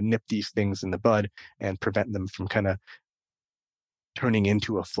to kind of nip these things in the bud and prevent them from kind of turning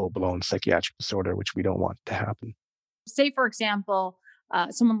into a full-blown psychiatric disorder, which we don't want to happen. Say, for example,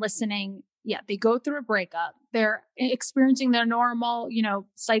 someone listening, they go through a breakup. They're experiencing their normal,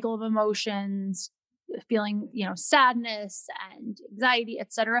 cycle of emotions, feeling, sadness and anxiety,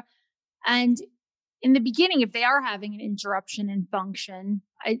 etc. And in the beginning, if they are having an interruption in function,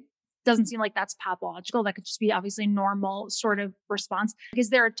 it doesn't seem like that's pathological. That could just be obviously normal sort of response.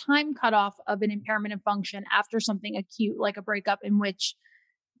 Is there a time cutoff of an impairment in function after something acute, like a breakup, in which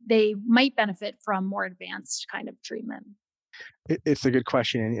they might benefit from more advanced kind of treatment? It's a good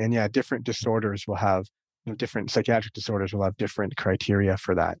question. And yeah, different disorders will have, different psychiatric disorders will have different criteria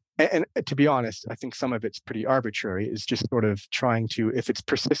for that. And to be honest, I think some of it's pretty arbitrary. It's just sort of trying to, if it's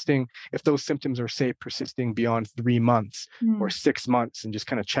persisting, if those symptoms are, say, persisting beyond 3 months or 6 months, and just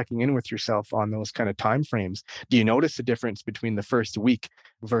kind of checking in with yourself on those kind of timeframes. Do you notice a difference between the first week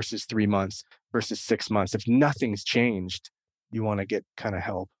versus 3 months versus 6 months? If nothing's changed, you want to get kind of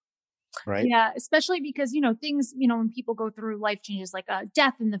help, right? Yeah, especially because, things, when people go through life changes like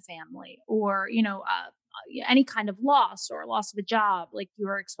death in the family, or, any kind of loss, or loss of a job, like you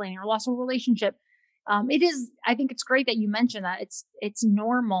were explaining, or loss of a relationship. I think it's great that you mentioned that it's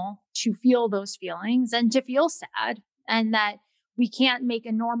normal to feel those feelings and to feel sad, and that we can't make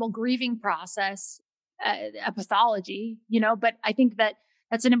a normal grieving process a pathology, but I think that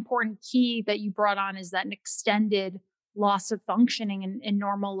that's an important key that you brought on, is that an extended loss of functioning in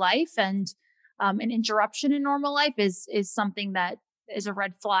normal life, and an interruption in normal life is something that is a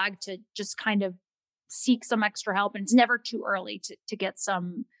red flag to just kind of seek some extra help. And it's never too early to get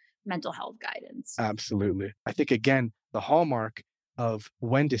some mental health guidance. Absolutely. I think, again, the hallmark of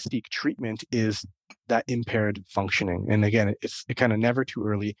when to seek treatment is that impaired functioning. And again, it's kind of never too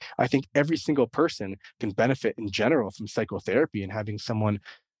early. I think every single person can benefit in general from psychotherapy, and having someone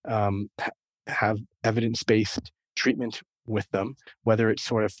have evidence-based treatment with them, whether it's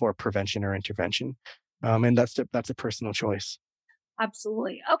sort of for prevention or intervention. And that's a personal choice.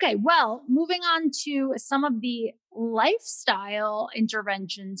 Absolutely. Okay. Well, moving on to some of the lifestyle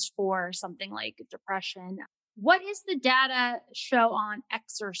interventions for something like depression. What is the data show on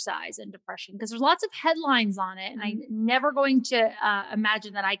exercise and depression? Because there's lots of headlines on it, and I'm never going to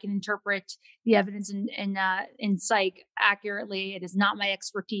imagine that I can interpret the evidence in psych accurately. It is not my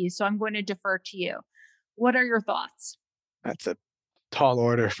expertise, so I'm going to defer to you. What are your thoughts? That's a tall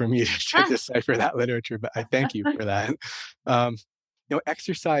order for me to try to decipher that literature, but I thank you for that. Um,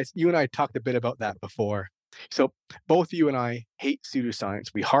 exercise, you and I talked a bit about that before. So both you and I hate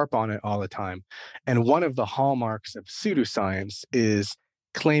pseudoscience. We harp on it all the time. And one of the hallmarks of pseudoscience is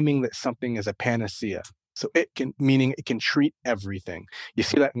claiming that something is a panacea. So meaning it can treat everything. You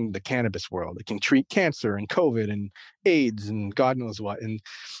see that in the cannabis world. It can treat cancer and COVID and AIDS and God knows what.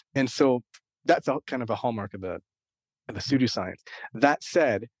 And so that's kind of a hallmark of the pseudoscience. That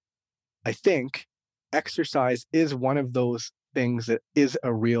said, I think exercise is one of those things that is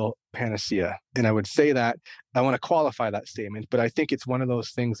a real panacea. And I would say that I want to qualify that statement, but I think it's one of those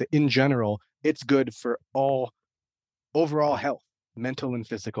things that in general, it's good for all overall health, mental and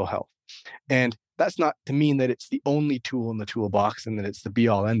physical health. And that's not to mean that it's the only tool in the toolbox and that it's the be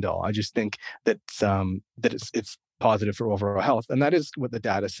all end all. I just think that it's positive for overall health. And that is what the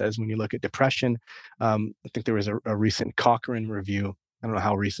data says when you look at depression. I think there was a recent Cochrane review. I don't know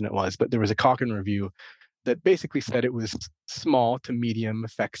how recent it was, but there was a Cochrane review that basically said it was small to medium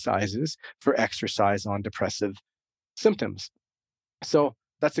effect sizes for exercise on depressive symptoms. So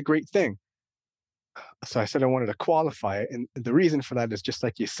that's a great thing. So I said I wanted to qualify it. And the reason for that is just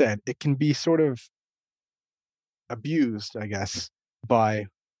like you said, it can be sort of abused, I guess, by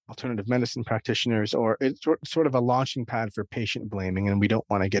alternative medicine practitioners, or it's sort of a launching pad for patient blaming. And we don't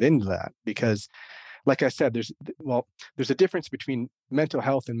want to get into that because, like I said, there's a difference between mental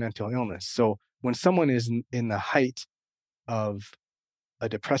health and mental illness. So when someone is in the height of a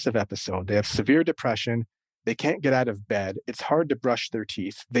depressive episode, they have severe depression, they can't get out of bed, it's hard to brush their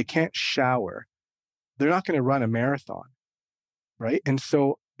teeth, they can't shower, they're not going to run a marathon, right? And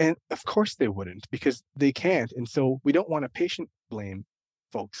of course they wouldn't, because they can't. And so we don't want to patient blame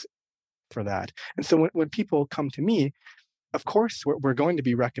folks for that. And so when people come to me, of course, we're going to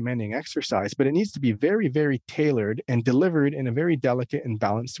be recommending exercise, but it needs to be very, very tailored and delivered in a very delicate and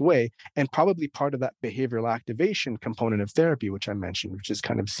balanced way, and probably part of that behavioral activation component of therapy, which I mentioned, which is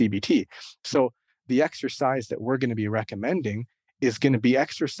kind of CBT. So the exercise that we're going to be recommending is going to be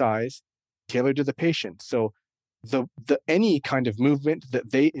exercise tailored to the patient. So the any kind of movement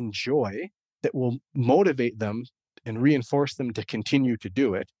that they enjoy that will motivate them and reinforce them to continue to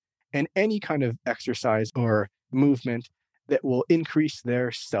do it, and any kind of exercise or movement that will increase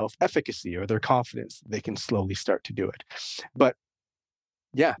their self-efficacy or their confidence, they can slowly start to do it. But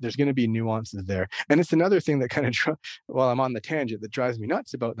yeah, there's going to be nuances there. And it's another thing that kind of, while I'm on the tangent, that drives me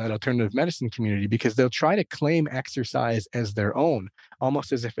nuts about that alternative medicine community, because they'll try to claim exercise as their own,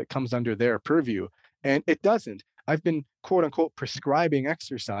 almost as if it comes under their purview. And it doesn't. I've been, quote unquote, prescribing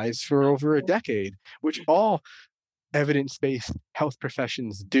exercise for over a decade, which all evidence-based health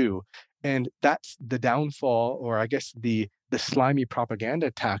professions do. And that's the downfall, or I guess the slimy propaganda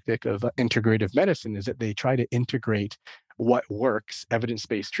tactic of integrative medicine, is that they try to integrate what works,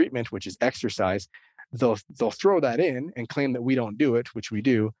 evidence-based treatment, which is exercise. They'll throw that in and claim that we don't do it, which we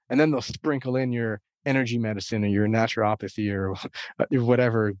do. And then they'll sprinkle in your energy medicine or your naturopathy or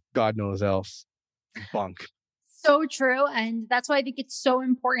whatever God knows else bunk. So true. And that's why I think it's so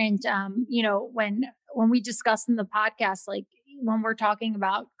important, when we discuss in the podcast, like when we're talking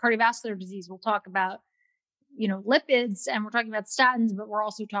about cardiovascular disease, we'll talk about, lipids, and we're talking about statins, but we're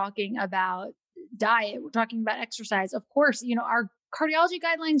also talking about diet. We're talking about exercise. Of course, our cardiology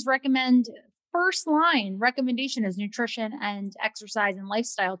guidelines recommend, first line recommendation is nutrition and exercise and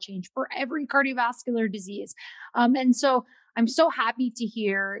lifestyle change for every cardiovascular disease. And so I'm so happy to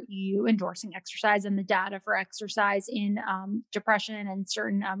hear you endorsing exercise and the data for exercise in depression and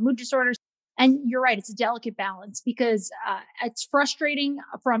certain mood disorders. And you're right, it's a delicate balance, because it's frustrating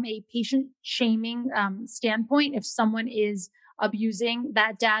from a patient shaming standpoint if someone is abusing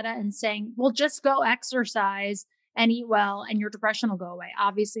that data and saying, well, just go exercise and eat well and your depression will go away.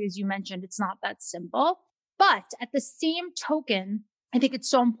 Obviously, as you mentioned, it's not that simple. But at the same token, I think it's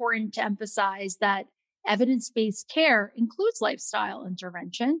so important to emphasize that evidence-based care includes lifestyle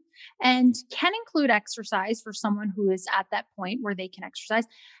intervention and can include exercise for someone who is at that point where they can exercise.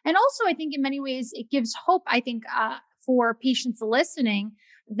 And also, I think in many ways, it gives hope, for patients listening,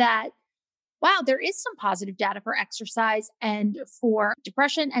 that, wow, there is some positive data for exercise and for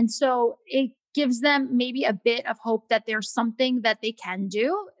depression. And so it gives them maybe a bit of hope that there's something that they can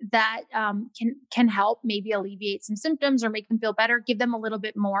do that can help maybe alleviate some symptoms or make them feel better, give them a little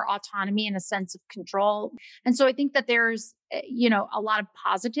bit more autonomy and a sense of control. And so I think that there's, a lot of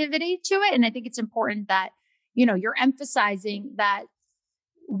positivity to it. And I think it's important that, you're emphasizing that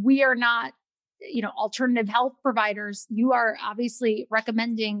we are not, alternative health providers. You are obviously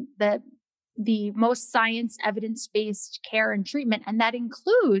recommending the most science evidence-based care and treatment. And that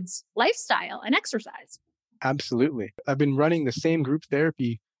includes lifestyle and exercise. Absolutely. I've been running the same group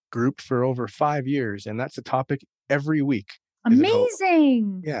therapy group for over 5 years, and that's a topic every week is about,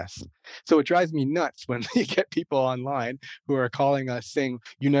 Amazing. yes. So it drives me nuts when you get people online who are calling us saying,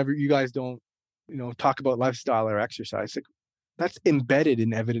 you guys don't, talk about lifestyle or exercise. Like, that's embedded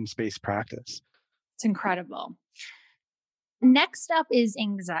in evidence-based practice. It's incredible. Next up is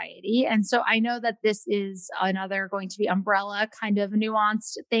anxiety. And so I know that this is another going to be umbrella kind of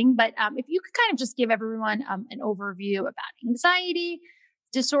nuanced thing, but if you could kind of just give everyone an overview about anxiety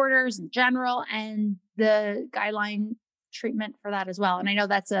disorders in general and the guideline treatment for that as well. And I know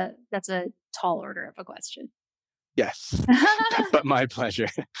that's a tall order of a question. Yes, but my pleasure.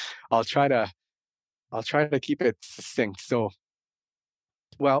 I'll try to keep it succinct. So,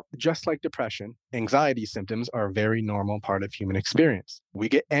 well, just like depression, anxiety symptoms are a very normal part of human experience. We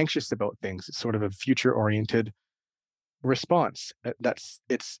get anxious about things. It's sort of a future-oriented response.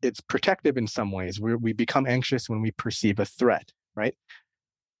 It's protective in some ways. We become anxious when we perceive a threat, right?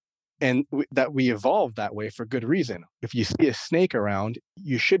 And that we evolved that way for good reason. If you see a snake around,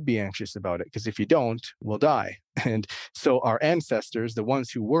 you should be anxious about it, because if you don't, we'll die. And so our ancestors, the ones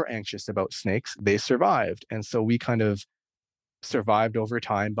who were anxious about snakes, they survived. And so we kind of survived over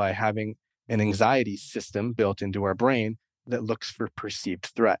time by having an anxiety system built into our brain that looks for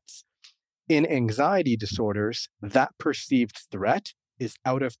perceived threats. In anxiety disorders, that perceived threat is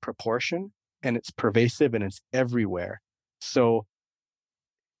out of proportion and it's pervasive and it's everywhere. So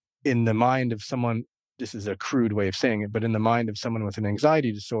in the mind of someone, this is a crude way of saying it, but in the mind of someone with an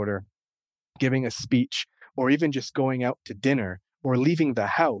anxiety disorder, giving a speech or even just going out to dinner or leaving the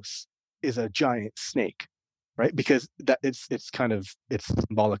house is a giant snake, right? Because that it's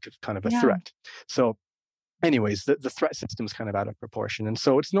symbolic of kind of a threat. So anyways, the threat system is kind of out of proportion. And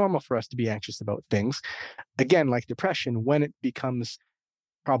so it's normal for us to be anxious about things. Again, like depression, when it becomes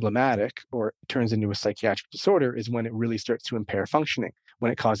problematic or turns into a psychiatric disorder is when it really starts to impair functioning,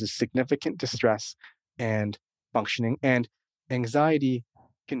 when it causes significant distress and functioning. And anxiety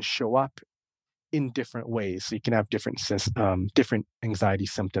can show up in different ways. So you can have different anxiety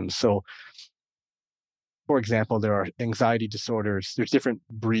symptoms. So for example, there are anxiety disorders. There's different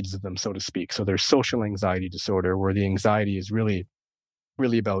breeds of them, so to speak. So there's social anxiety disorder, where the anxiety is really,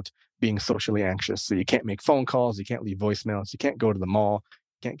 really about being socially anxious. So you can't make phone calls, you can't leave voicemails, you can't go to the mall,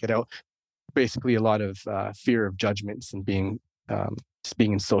 you can't get out. Basically, a lot of fear of judgments and just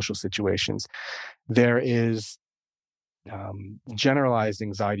being in social situations. There is generalized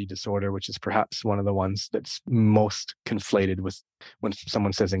anxiety disorder, which is perhaps one of the ones that's most conflated with when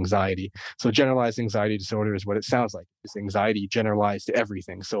someone says anxiety. So generalized anxiety disorder is what it sounds like. It's anxiety generalized to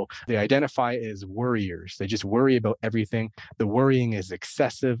everything. So they identify as worriers. They just worry about everything. The worrying is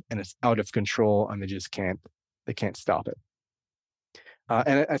excessive and it's out of control, and they can't stop it.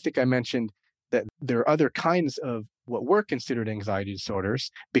 And I think I mentioned that there are other kinds of what were considered anxiety disorders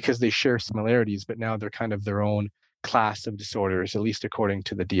because they share similarities, but now they're kind of their own class of disorders, at least according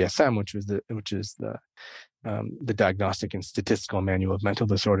to the DSM, which is the Diagnostic and Statistical Manual of Mental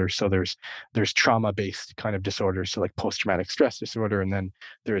Disorders. So there's trauma-based kind of disorders, so like post-traumatic stress disorder, and then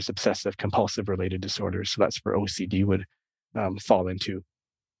there's obsessive compulsive related disorders. So that's where OCD would fall into.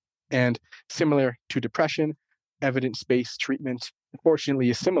 And similar to depression, evidence-based treatment, unfortunately,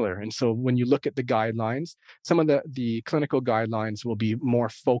 is similar. And so when you look at the guidelines, some of the clinical guidelines will be more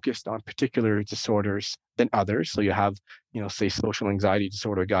focused on particular disorders than others. So you have, say, social anxiety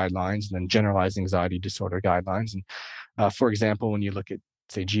disorder guidelines, and then generalized anxiety disorder guidelines. And for example, when you look at,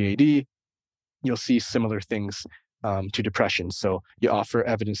 say, GAD, you'll see similar things to depression. So you offer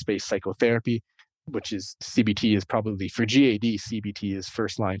evidence-based psychotherapy, which is CBT is probably for GAD, CBT is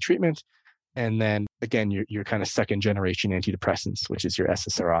first line treatment. And then again, your kind of second generation antidepressants, which is your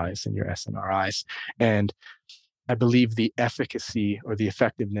SSRIs and your SNRIs. And I believe the efficacy or the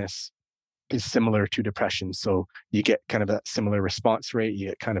effectiveness is similar to depression. So you get kind of that similar response rate, you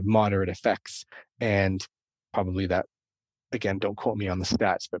get kind of moderate effects, and probably that, again, don't quote me on the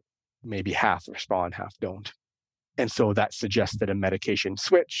stats, but maybe half respond, half don't. And so that suggests that a medication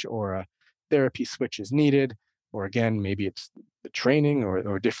switch or a therapy switch is needed. Or again, maybe it's the training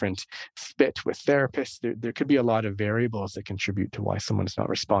or different fit with therapists. There could be a lot of variables that contribute to why someone's not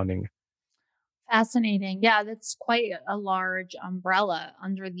responding. Fascinating. Yeah, that's quite a large umbrella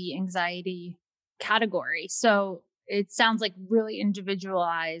under the anxiety category. So it sounds like really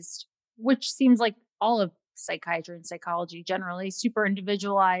individualized, which seems like all of psychiatry and psychology generally, super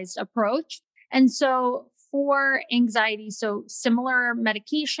individualized approach. And so for anxiety, so similar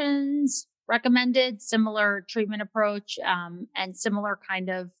medications recommended, similar treatment approach, and similar kind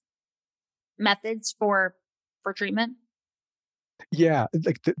of methods for treatment. Yeah,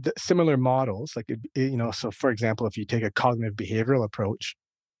 like the similar models, like, so for example, if you take a cognitive behavioral approach,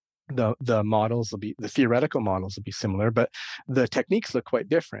 the models will be the theoretical models will be similar, but the techniques look quite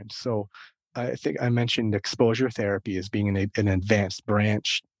different. So I think I mentioned exposure therapy as being an advanced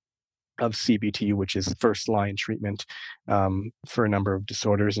branch of CBT, which is first line treatment for a number of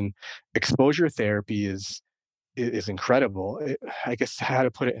disorders. And exposure therapy is incredible. I guess how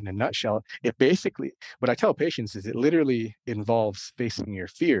to put it in a nutshell, it basically, what I tell patients is it literally involves facing your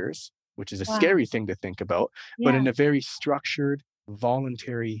fears, which is a Wow. scary thing to think about, but Yeah. in a very structured,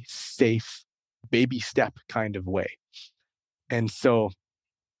 voluntary, safe, baby step kind of way. And so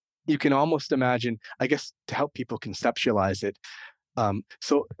you can almost imagine, I guess, to help people conceptualize it.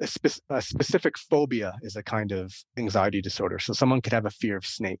 So a specific phobia is a kind of anxiety disorder. So someone could have a fear of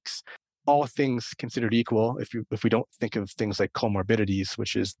snakes. All things considered equal, if we don't think of things like comorbidities,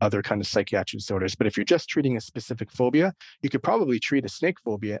 which is other kind of psychiatric disorders, but if you're just treating a specific phobia, you could probably treat a snake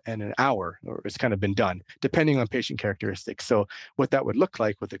phobia in an hour, or it's kind of been done, depending on patient characteristics. So what that would look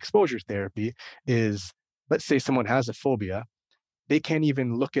like with exposure therapy is, let's say someone has a phobia, they can't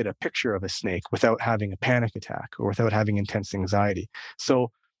even look at a picture of a snake without having a panic attack or without having intense anxiety. So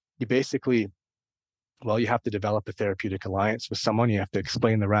you basically, well, you have to develop a therapeutic alliance with someone. You have to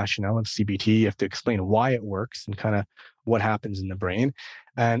explain the rationale of CBT. You have to explain why it works and kind of what happens in the brain.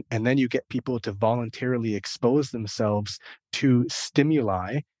 And then you get people to voluntarily expose themselves to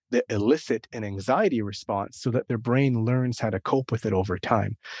stimuli that elicit an anxiety response so that their brain learns how to cope with it over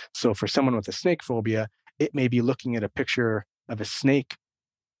time. So for someone with a snake phobia, it may be looking at a picture of a snake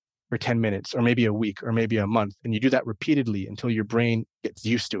for 10 minutes or maybe a week or maybe a month, and you do that repeatedly until your brain gets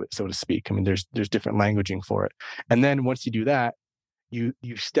used to it, so to speak. I mean, there's different languaging for it. And then once you do that, you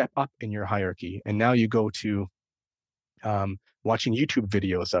step up in your hierarchy, and now you go to watching YouTube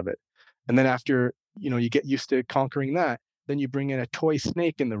videos of it. And then after you get used to conquering that, then you bring in a toy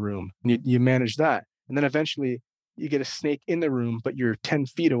snake in the room and you manage that. And then eventually you get a snake in the room, but you're 10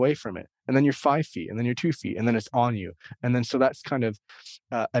 feet away from it. And then you're 5 feet, and then you're 2 feet, and then it's on you. And then so that's kind of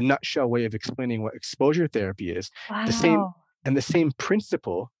a nutshell way of explaining what exposure therapy is. The same Wow. and the same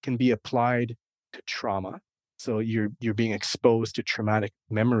principle can be applied to trauma. So you're being exposed to traumatic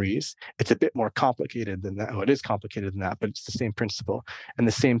memories. It's a bit more complicated than that. Oh, it is complicated than that, but it's the same principle. And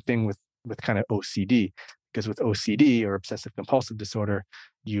the same thing with kind of OCD, because with OCD or obsessive compulsive disorder,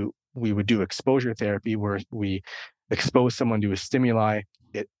 we would do exposure therapy where we expose someone to a stimuli.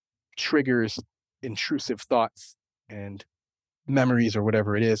 It triggers intrusive thoughts and memories or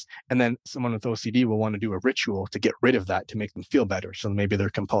whatever it is. And then someone with OCD will want to do a ritual to get rid of that, to make them feel better. So maybe they're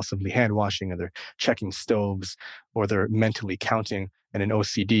compulsively hand washing, or they're checking stoves, or they're mentally counting. And in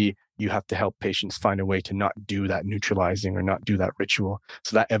OCD, you have to help patients find a way to not do that neutralizing or not do that ritual.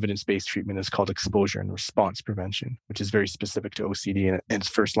 So that evidence-based treatment is called exposure and response prevention, which is very specific to OCD and it's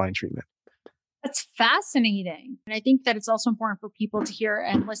first line treatment. That's fascinating. And I think that it's also important for people to hear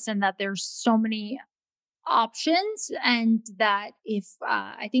and listen that there's so many options, and that if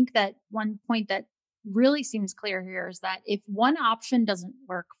I think that one point that really seems clear here is that if one option doesn't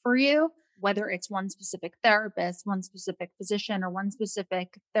work for you, whether it's one specific therapist, one specific physician, or one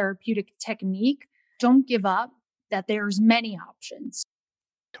specific therapeutic technique, don't give up, that there's many options.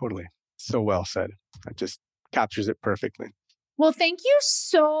 Totally. So well said. That just captures it perfectly. Well, thank you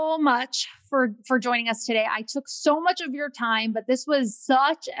so much for joining us today. I took so much of your time, but this was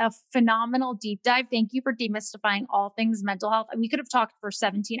such a phenomenal deep dive. Thank you for demystifying all things mental health. We could have talked for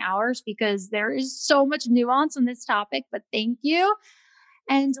 17 hours because there is so much nuance in this topic, but thank you.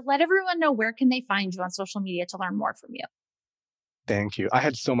 And let everyone know, where can they find you on social media to learn more from you? Thank you. I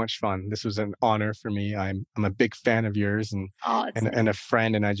had so much fun. This was an honor for me. I'm a big fan of yours and Oh, it's and a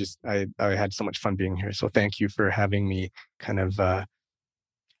friend, and I had so much fun being here. So thank you for having me kind of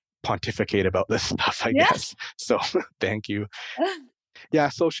pontificate about this stuff, I yes. guess. So thank you. Yeah,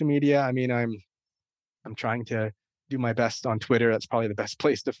 social media. I mean, I'm trying to do my best on Twitter. That's probably the best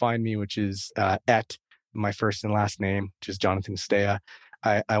place to find me, which is at my first and last name, which is Jonathan Stea.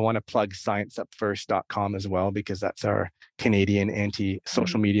 I want to plug scienceupfirst.com as well, because that's our Canadian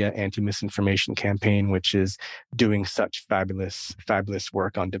social media anti-misinformation campaign, which is doing such fabulous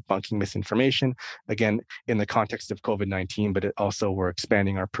work on debunking misinformation. Again, in the context of COVID-19, but we're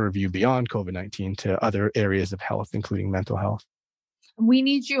expanding our purview beyond COVID-19 to other areas of health, including mental health. We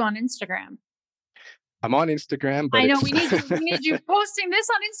need you on Instagram. I'm on Instagram, but I know we need you posting this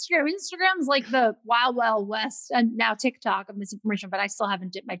on Instagram. Instagram's like the wild, wild west, and now TikTok of misinformation, but I still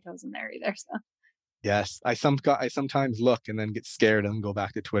haven't dipped my toes in there either. So yes, I sometimes look and then get scared and go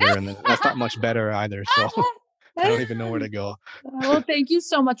back to Twitter, and then that's not much better either. So I don't even know where to go. well, thank you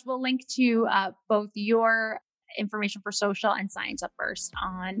so much. We'll link to both your information for social and Science Up First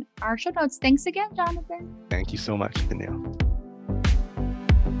on our show notes. Thanks again, Jonathan. Thank you so much, Danielle.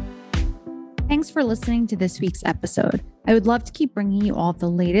 Thanks for listening to this week's episode. I would love to keep bringing you all of the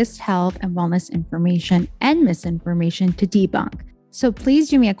latest health and wellness information and misinformation to debunk. So please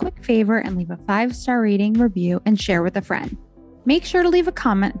do me a quick favor and leave a 5-star rating, review, and share with a friend. Make sure to leave a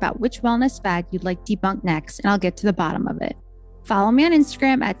comment about which wellness fad you'd like debunked next, and I'll get to the bottom of it. Follow me on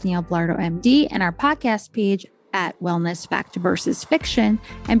Instagram at Danielle Belardo MD and our podcast page at Wellness Fact versus Fiction,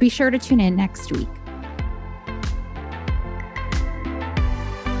 and be sure to tune in next week.